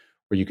language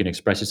where you can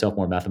express yourself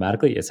more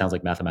mathematically, it sounds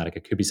like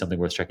Mathematica could be something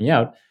worth checking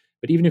out.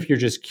 But even if you're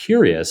just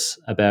curious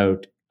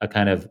about a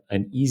kind of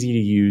an easy to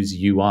use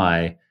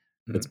UI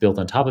that's Mhm. built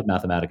on top of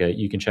Mathematica,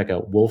 you can check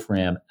out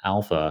Wolfram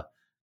Alpha,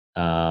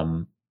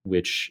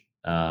 which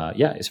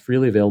is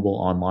freely available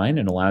online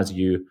and allows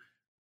you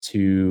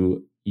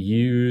to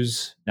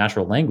use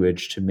natural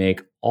language to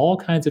make all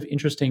kinds of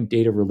interesting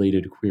data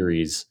related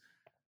queries.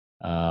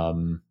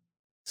 Um,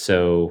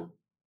 so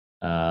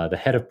the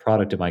head of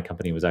product at my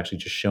company was actually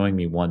just showing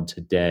me one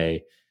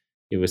today.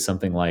 It was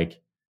something like,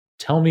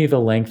 tell me the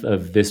length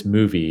of this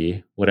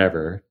movie,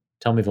 whatever.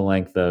 Tell me the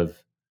length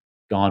of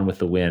Gone with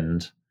the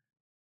Wind,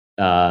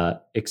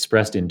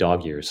 expressed in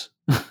dog years.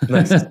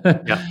 Nice.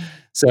 Yeah.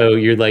 So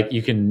you're like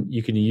you can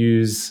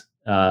use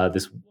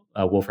this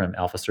Wolfram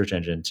Alpha search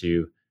engine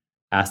to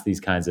ask these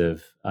kinds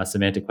of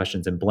semantic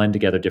questions and blend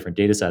together different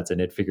data sets, and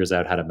it figures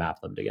out how to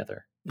map them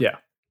together. Yeah.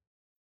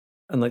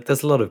 And like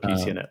there's a lot of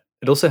beauty in Um, it.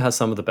 It also has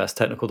some of the best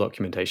technical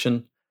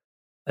documentation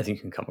I think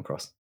you can come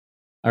across.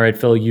 all right,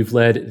 Phil, you've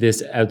led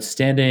this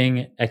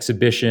outstanding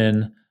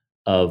exhibition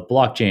of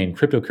blockchain,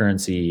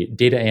 cryptocurrency,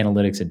 data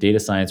analytics, and data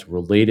science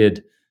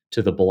related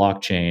to the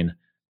blockchain.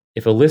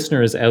 If a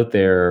listener is out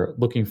there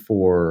looking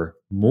for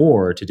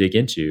more to dig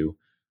into,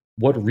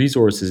 what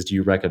resources do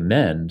you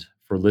recommend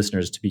for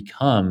listeners to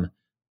become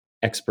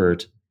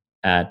expert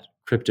at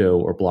crypto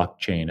or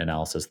blockchain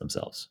analysis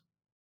themselves?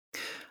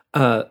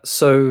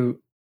 So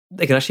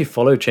they can actually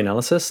follow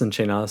Chainalysis, and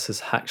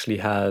Chainalysis actually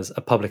has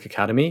a public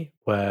academy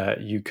where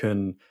you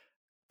can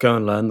go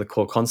and learn the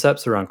core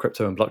concepts around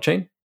crypto and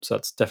blockchain. So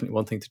that's definitely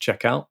one thing to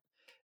check out.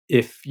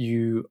 If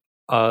you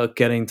are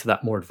getting to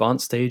that more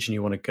advanced stage and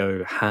you want to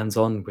go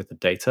hands-on with the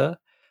data,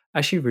 I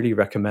actually really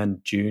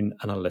recommend Dune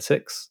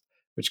Analytics,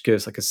 which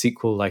gives like a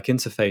SQL-like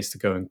interface to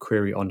go and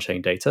query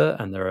on-chain data.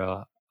 And there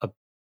are a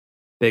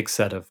big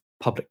set of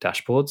public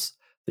dashboards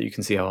that you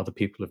can see how other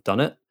people have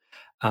done it.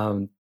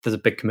 There's a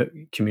big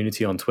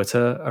community on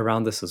Twitter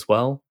around this as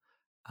well.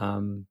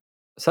 So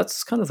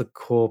that's kind of the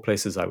core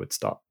places I would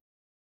start.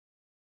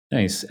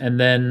 Nice. And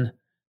then,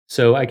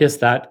 so I guess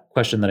that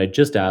question that I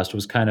just asked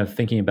was kind of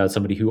thinking about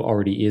somebody who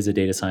already is a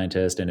data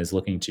scientist and is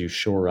looking to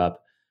shore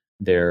up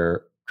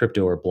their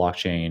crypto or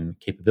blockchain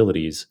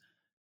capabilities.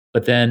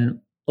 But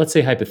then, let's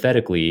say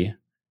hypothetically,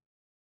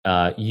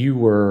 you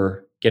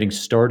were getting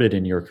started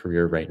in your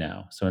career right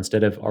now. So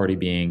instead of already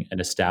being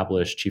an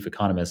established chief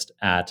economist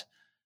at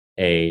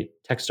a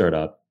tech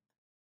startup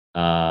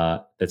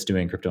that's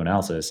doing crypto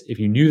analysis, if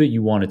you knew that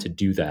you wanted to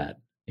do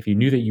that, if you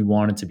knew that you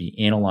wanted to be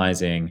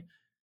analyzing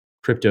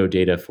crypto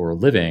data for a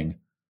living,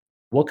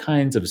 what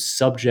kinds of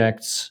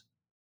subjects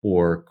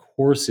or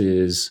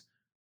courses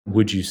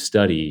would you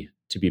study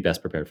to be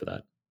best prepared for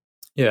that?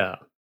 Yeah.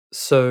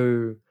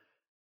 So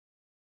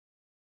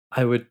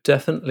I would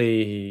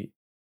definitely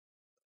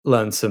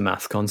learn some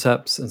math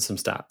concepts and some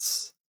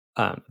stats.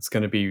 It's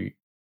going to be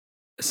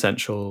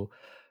essential.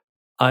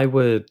 I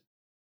would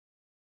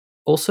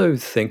also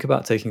think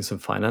about taking some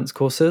finance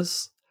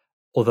courses,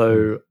 Mm.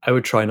 although I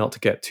would try not to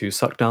get too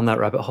sucked down that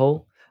rabbit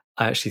hole.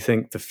 I actually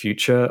think the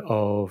future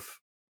of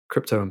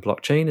crypto and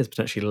blockchain is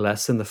potentially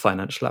less in the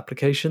financial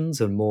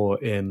applications and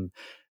more in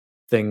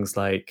things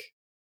like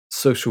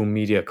social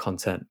media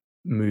content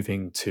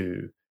moving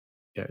to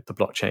the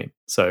blockchain.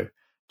 So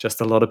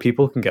just a lot of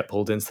people can get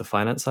pulled into the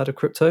finance side of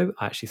crypto.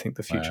 I actually think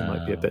the future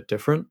might be a Wow. bit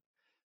different.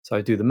 So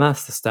I do the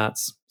math, the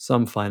stats,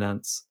 some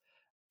finance,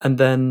 and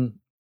then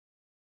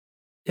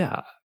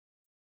yeah,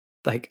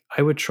 like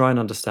I would try and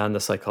understand the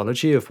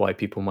psychology of why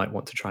people might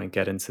want to try and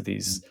get into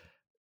these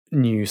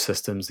new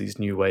systems, these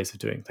new ways of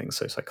doing things.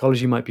 So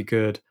psychology might be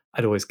good.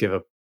 I'd always give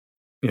a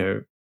you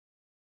know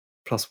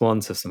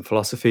 +1 to some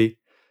philosophy.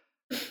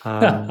 Just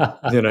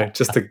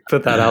to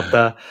put that out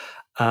there.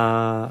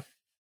 Uh,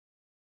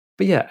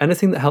 but yeah,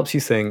 anything that helps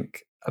you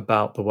think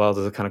about the world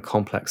as a kind of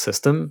complex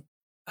system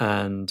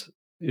and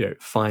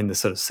find the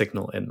sort of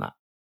signal in that.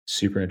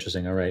 Super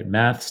interesting. All right.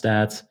 Math,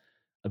 stats,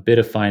 a bit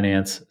of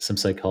finance, some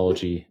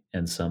psychology,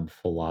 and some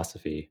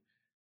philosophy.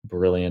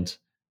 Brilliant.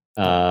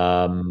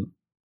 Yeah. Um,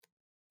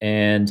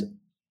 and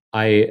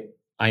I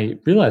I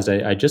realized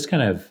I just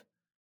kind of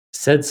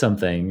said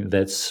something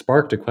that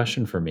sparked a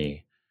question for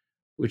me,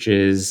 which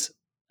is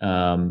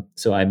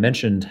so I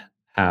mentioned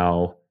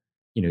how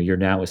you're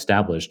now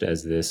established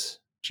as this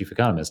chief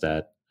economist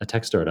at a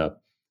tech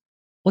startup.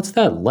 What's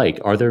that like?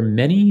 Are there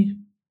many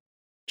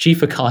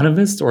chief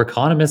economists or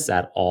economists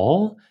at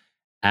all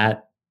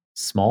at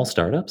small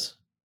startups?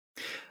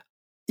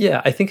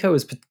 Yeah, I think I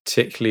was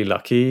particularly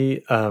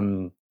lucky.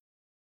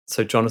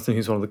 So Jonathan,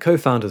 who's one of the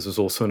co-founders, was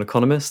also an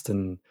economist,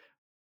 and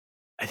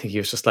I think he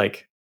was just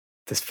like,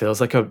 "This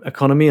feels like an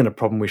economy and a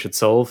problem we should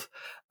solve."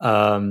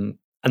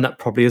 And that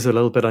probably is a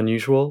little bit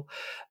unusual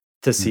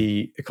to Mm,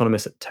 see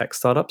economists at tech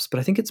startups,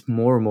 but I think it's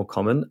more and more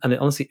common. And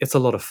honestly, it's a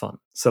lot of fun.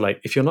 So, like,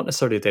 if you're not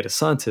necessarily a data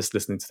scientist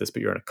listening to this,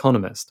 but you're an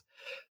economist,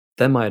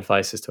 then my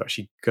advice is to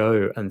actually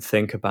go and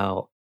think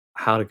about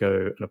how to go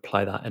and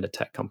apply that in a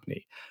tech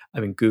company.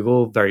 I mean,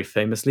 Google very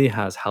famously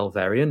has Hal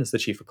Varian as the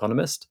chief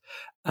economist,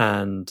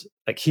 and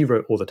like he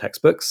wrote all the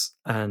textbooks,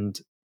 and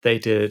they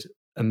did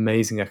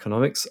amazing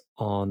economics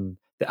on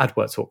the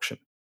AdWords auction.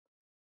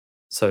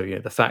 So,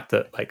 the fact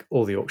that like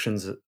all the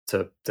auctions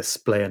to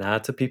display an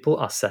ad to people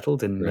are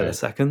settled in right,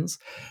 milliseconds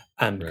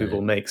and Google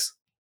right, makes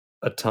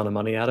a ton of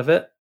money out of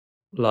it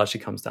largely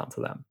comes down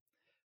to them.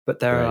 But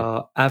there right.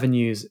 are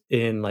avenues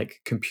in like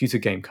computer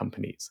game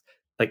companies.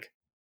 Like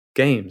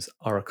games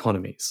are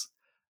economies.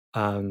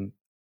 Um,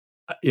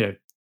 you know,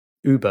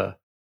 Uber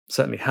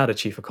certainly had a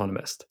chief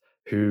economist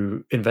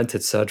who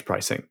invented surge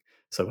pricing.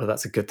 So whether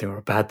that's a good thing or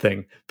a bad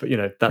thing, but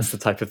that's the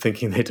type of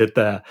thinking they did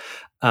there.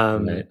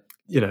 Right.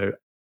 You know,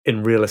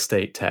 in real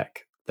estate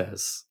tech,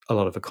 there's a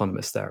lot of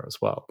economists there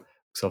as well.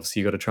 So obviously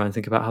you got to try and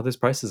think about how those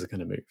prices are going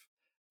to move.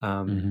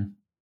 Um, Mhm.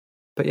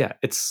 but yeah,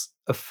 it's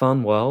a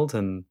fun world,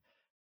 and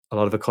a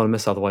lot of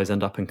economists otherwise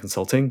end up in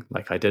consulting,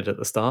 like I did at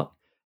the start.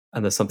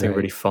 And there's something Right.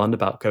 really fun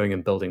about going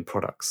and building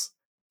products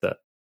that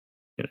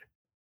you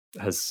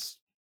has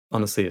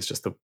honestly it's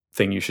just the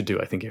thing you should do,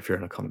 I think, if you're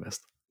an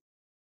economist.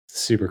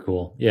 Super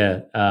cool.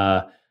 Yeah.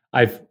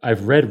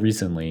 I've read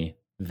recently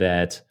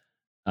that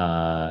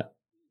uh,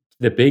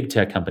 the big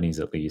tech companies,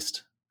 at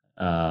least,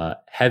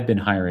 have been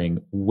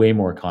hiring way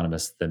more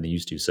economists than they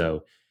used to.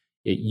 So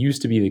it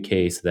used to be the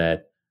case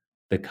that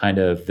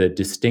the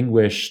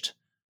distinguished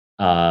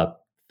uh,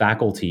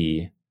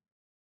 faculty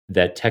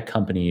that tech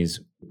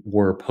companies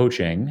were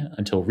poaching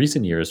until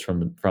recent years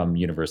from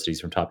universities,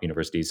 from top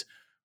universities,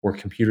 or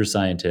computer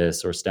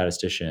scientists or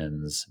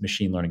statisticians,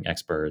 machine learning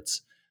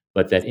experts,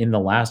 but that in the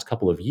last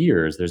couple of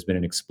years, there's been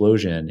an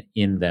explosion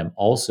in them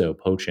also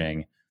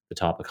poaching the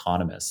top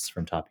economists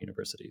from top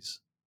universities.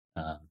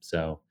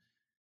 So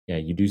yeah,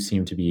 you do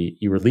seem to be,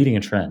 you were leading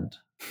a trend,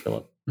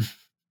 Philip.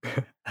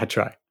 I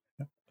try.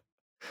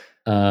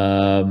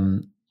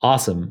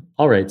 Awesome.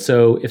 All right.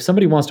 So if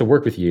somebody wants to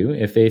work with you,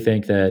 if they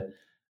think that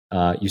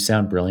you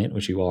sound brilliant,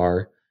 which you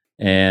are,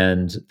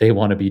 and they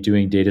want to be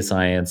doing data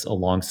science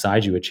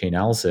alongside you at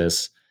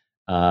Chainalysis,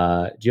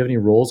 do you have any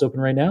roles open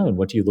right now? And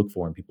what do you look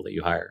for in people that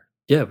you hire?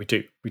 Yeah, we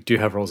do. We do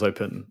have roles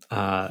open.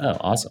 Oh,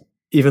 awesome.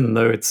 Even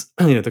though it's,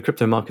 the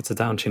crypto markets are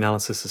down,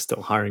 Chainalysis is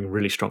still hiring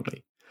really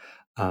strongly,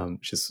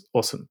 which is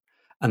awesome.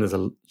 And there's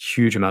a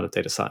huge amount of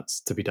data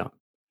science to be done.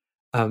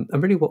 And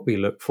really what we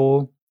look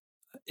for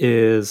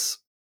is,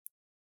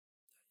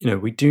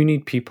 we do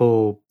need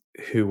people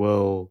who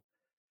will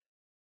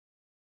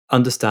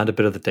understand a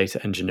bit of the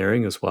data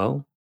engineering as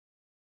well.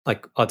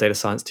 Like our data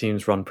science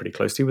teams run pretty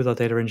closely with our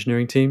data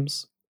engineering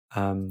teams.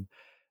 You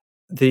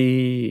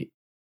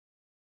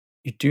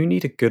do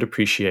need a good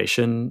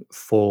appreciation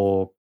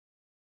for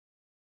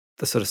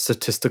the sort of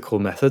statistical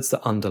methods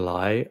that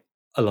underlie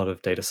a lot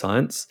of data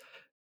science.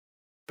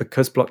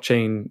 Because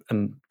blockchain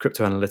and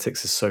crypto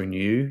analytics is so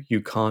new,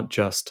 you can't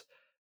just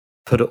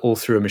put it all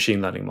through a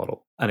machine learning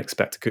model and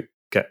expect to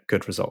get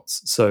good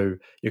results. So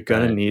you're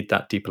going to need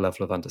that deeper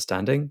level of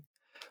understanding.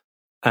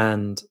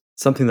 And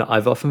something that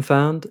I've often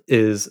found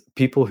is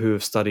people who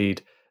have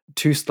studied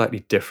two slightly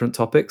different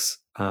topics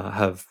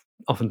have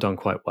often done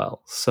quite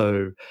well.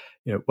 So,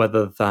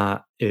 whether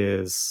that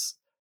is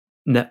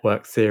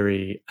network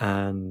theory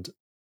and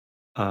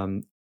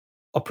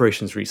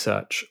operations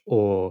research,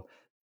 or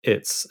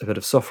it's a bit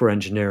of software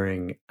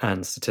engineering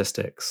and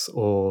statistics,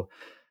 or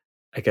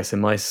I guess in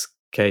my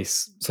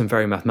case, some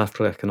very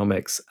mathematical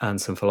economics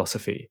and some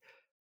philosophy.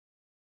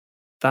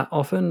 That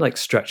often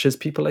stretches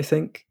people, I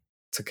think,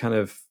 to kind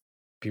of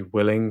be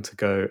willing to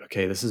go,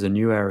 okay, this is a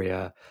new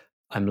area.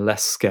 I'm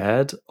less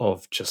scared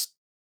of just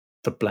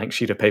the blank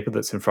sheet of paper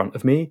that's in front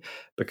of me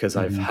because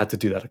I've had to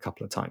do that a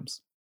couple of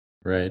times.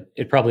 Right.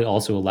 It probably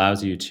also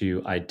allows you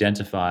to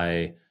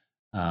identify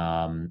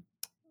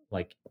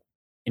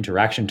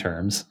interaction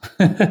terms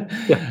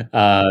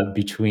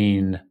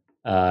between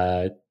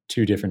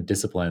two different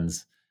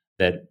disciplines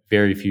that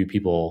very few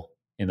people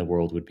in the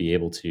world would be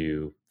able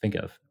to think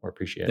of or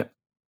appreciate.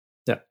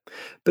 Yeah.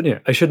 But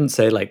I shouldn't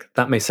say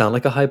that may sound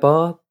like a high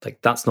bar.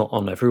 That's not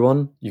on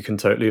everyone. You can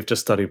totally have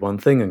just studied one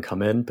thing and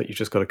come in, but you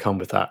just got to come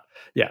with that.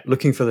 Yeah.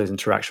 Looking for those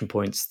interaction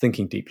points,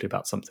 thinking deeply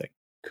about something.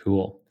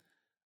 Cool.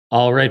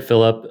 All right,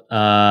 Philip.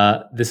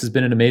 This has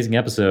been an amazing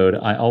episode.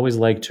 I always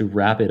like to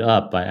wrap it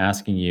up by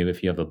asking you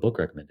if you have a book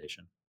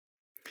recommendation.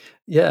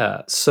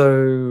 Yeah.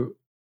 So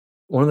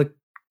one of the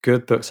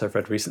good books I've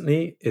read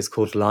recently is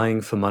called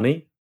Lying for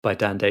Money by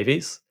Dan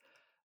Davies.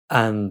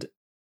 And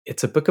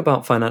it's a book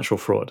about financial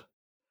fraud,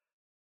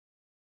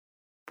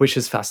 which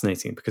is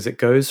fascinating because it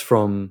goes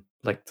from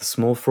the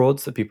small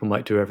frauds that people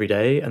might do every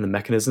day and the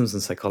mechanisms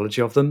and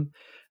psychology of them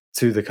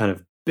to the kind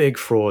of big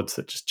frauds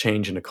that just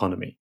change an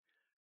economy.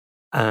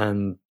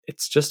 And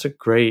it's just a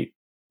great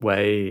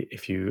way,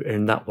 if you're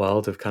in that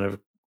world of kind of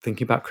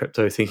thinking about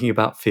crypto, thinking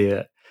about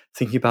fiat,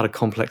 thinking about a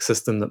complex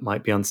system that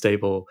might be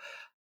unstable.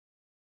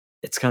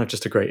 It's kind of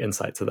just a great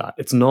insight to that.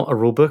 It's not a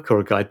rule book or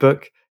a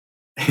guidebook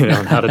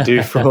on how to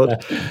do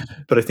fraud.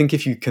 But I think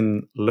if you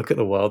can look at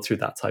the world through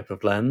that type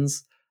of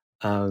lens,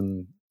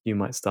 you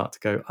might start to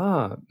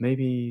go,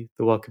 maybe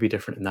the world could be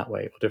different in that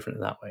way or different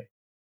in that way.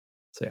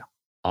 So yeah,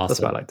 awesome.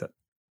 That's why I liked it.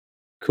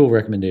 Cool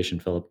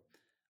recommendation, Philip.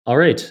 All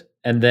right.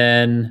 And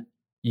then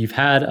you've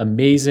had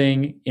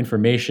amazing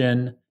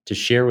information to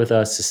share with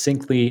us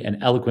succinctly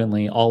and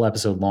eloquently all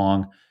episode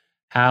long.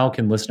 How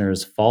can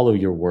listeners follow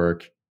your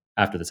work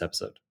after this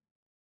episode?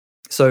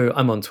 So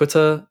I'm on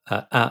Twitter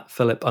at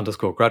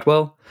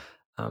Philip_Gradwell.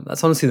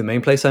 That's honestly the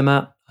main place I'm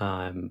at.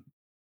 I'm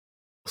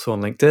also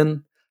on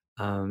LinkedIn.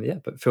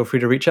 But feel free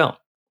to reach out.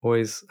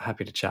 Always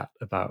happy to chat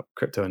about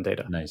crypto and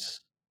data. Nice.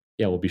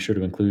 Yeah, we'll be sure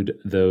to include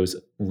those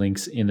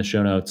links in the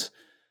show notes.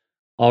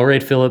 All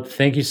right, Philip,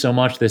 thank you so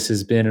much. This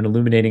has been an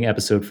illuminating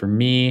episode for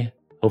me,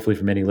 hopefully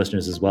for many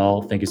listeners as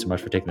well. Thank you so much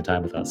for taking the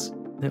time with us.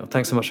 Yeah, well,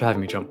 thanks so much for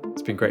having me, John.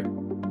 It's been great.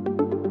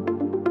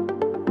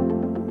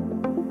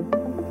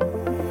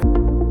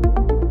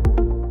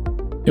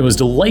 It was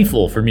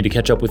delightful for me to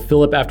catch up with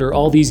Philip after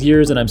all these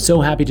years, and I'm so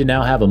happy to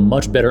now have a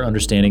much better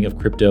understanding of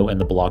crypto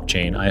and the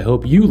blockchain. I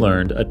hope you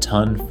learned a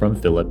ton from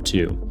Philip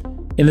too.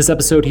 In this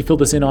episode, he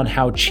filled us in on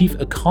how chief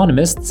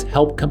economists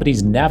help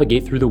companies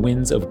navigate through the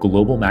winds of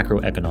global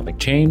macroeconomic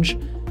change,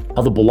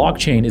 how the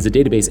blockchain is a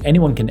database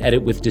anyone can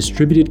edit with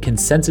distributed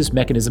consensus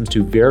mechanisms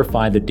to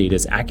verify the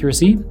data's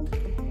accuracy,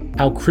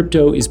 how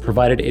crypto is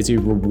provided as a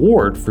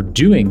reward for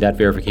doing that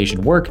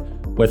verification work,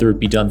 whether it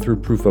be done through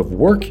proof of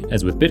work,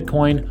 as with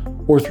Bitcoin,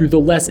 or through the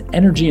less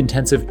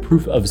energy-intensive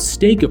proof of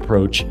stake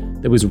approach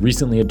that was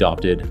recently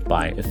adopted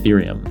by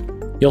Ethereum.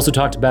 He also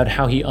talked about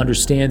how he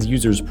understands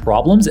users'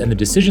 problems and the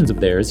decisions of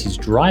theirs he's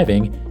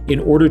driving in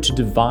order to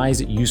devise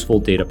useful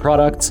data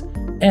products,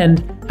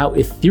 and how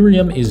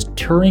Ethereum is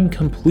Turing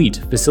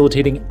complete,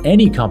 facilitating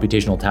any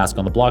computational task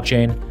on the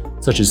blockchain,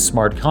 such as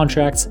smart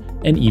contracts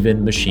and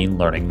even machine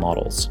learning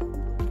models.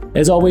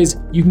 As always,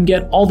 you can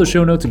get all the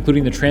show notes,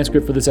 including the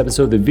transcript for this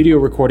episode, the video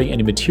recording,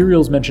 any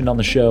materials mentioned on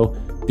the show,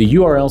 the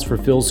URLs for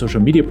Phil's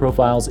social media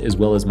profiles, as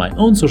well as my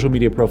own social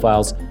media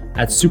profiles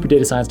at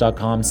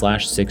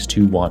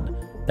superdatascience.com/621.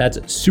 That's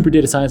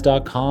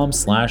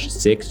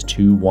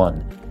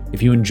superdatascience.com/621.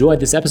 If you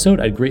enjoyed this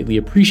episode, I'd greatly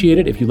appreciate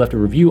it if you left a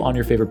review on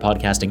your favorite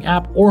podcasting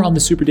app or on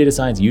the Super Data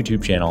Science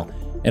YouTube channel.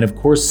 And of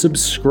course,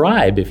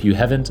 subscribe if you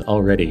haven't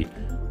already.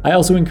 I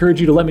also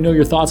encourage you to let me know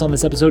your thoughts on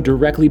this episode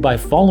directly by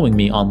following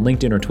me on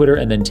LinkedIn or Twitter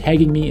and then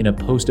tagging me in a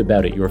post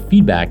about it. Your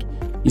feedback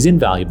is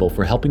invaluable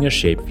for helping us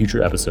shape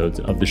future episodes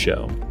of the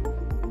show.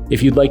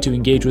 If you'd like to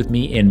engage with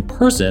me in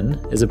person,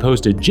 as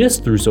opposed to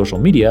just through social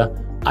media,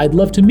 I'd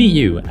love to meet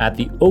you at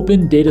the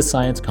Open Data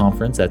Science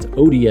Conference, that's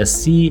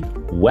ODSC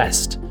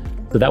West.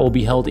 So that will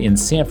be held in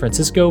San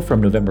Francisco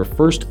from November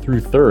 1st through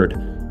 3rd.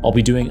 I'll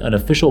be doing an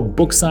official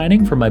book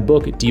signing for my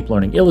book, Deep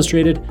Learning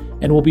Illustrated,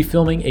 and we'll be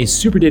filming a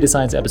Super Data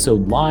Science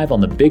episode live on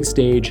the big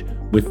stage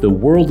with the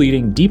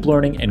world-leading deep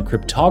learning and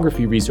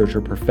cryptography researcher,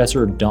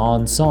 Professor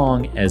Dawn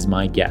Song, as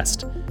my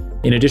guest.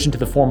 In addition to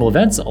the formal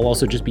events, I'll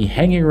also just be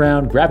hanging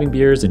around, grabbing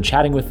beers, and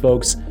chatting with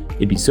folks.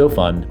 It'd be so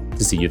fun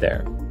to see you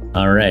there.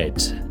 All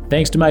right.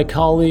 Thanks to my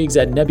colleagues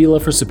at Nebula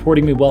for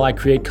supporting me while I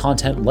create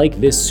content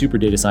like this Super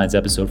Data Science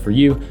episode for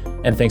you.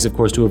 And thanks, of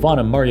course, to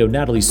Ivana, Mario,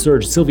 Natalie,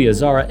 Serge, Sylvia,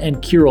 Zara, and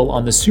Kirill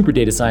on the Super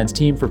Data Science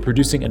team for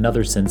producing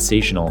another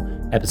sensational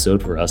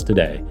episode for us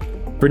today.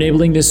 For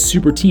enabling this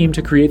super team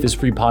to create this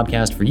free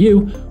podcast for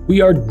you,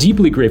 we are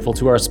deeply grateful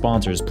to our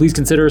sponsors. Please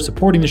consider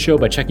supporting the show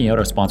by checking out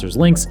our sponsors'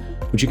 links,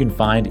 which you can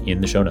find in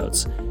the show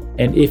notes.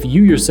 And if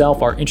you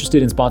yourself are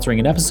interested in sponsoring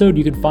an episode,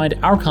 you can find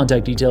our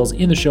contact details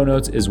in the show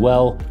notes as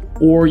well,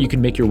 or you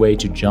can make your way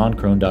to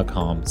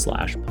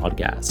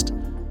johncrone.com/podcast.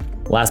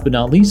 Last but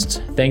not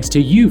least, thanks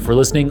to you for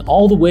listening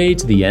all the way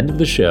to the end of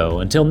the show.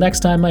 Until next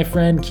time, my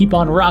friend, keep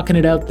on rocking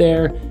it out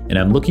there, and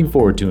I'm looking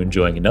forward to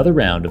enjoying another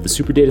round of the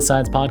Super Data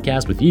Science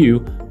Podcast with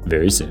you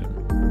very soon.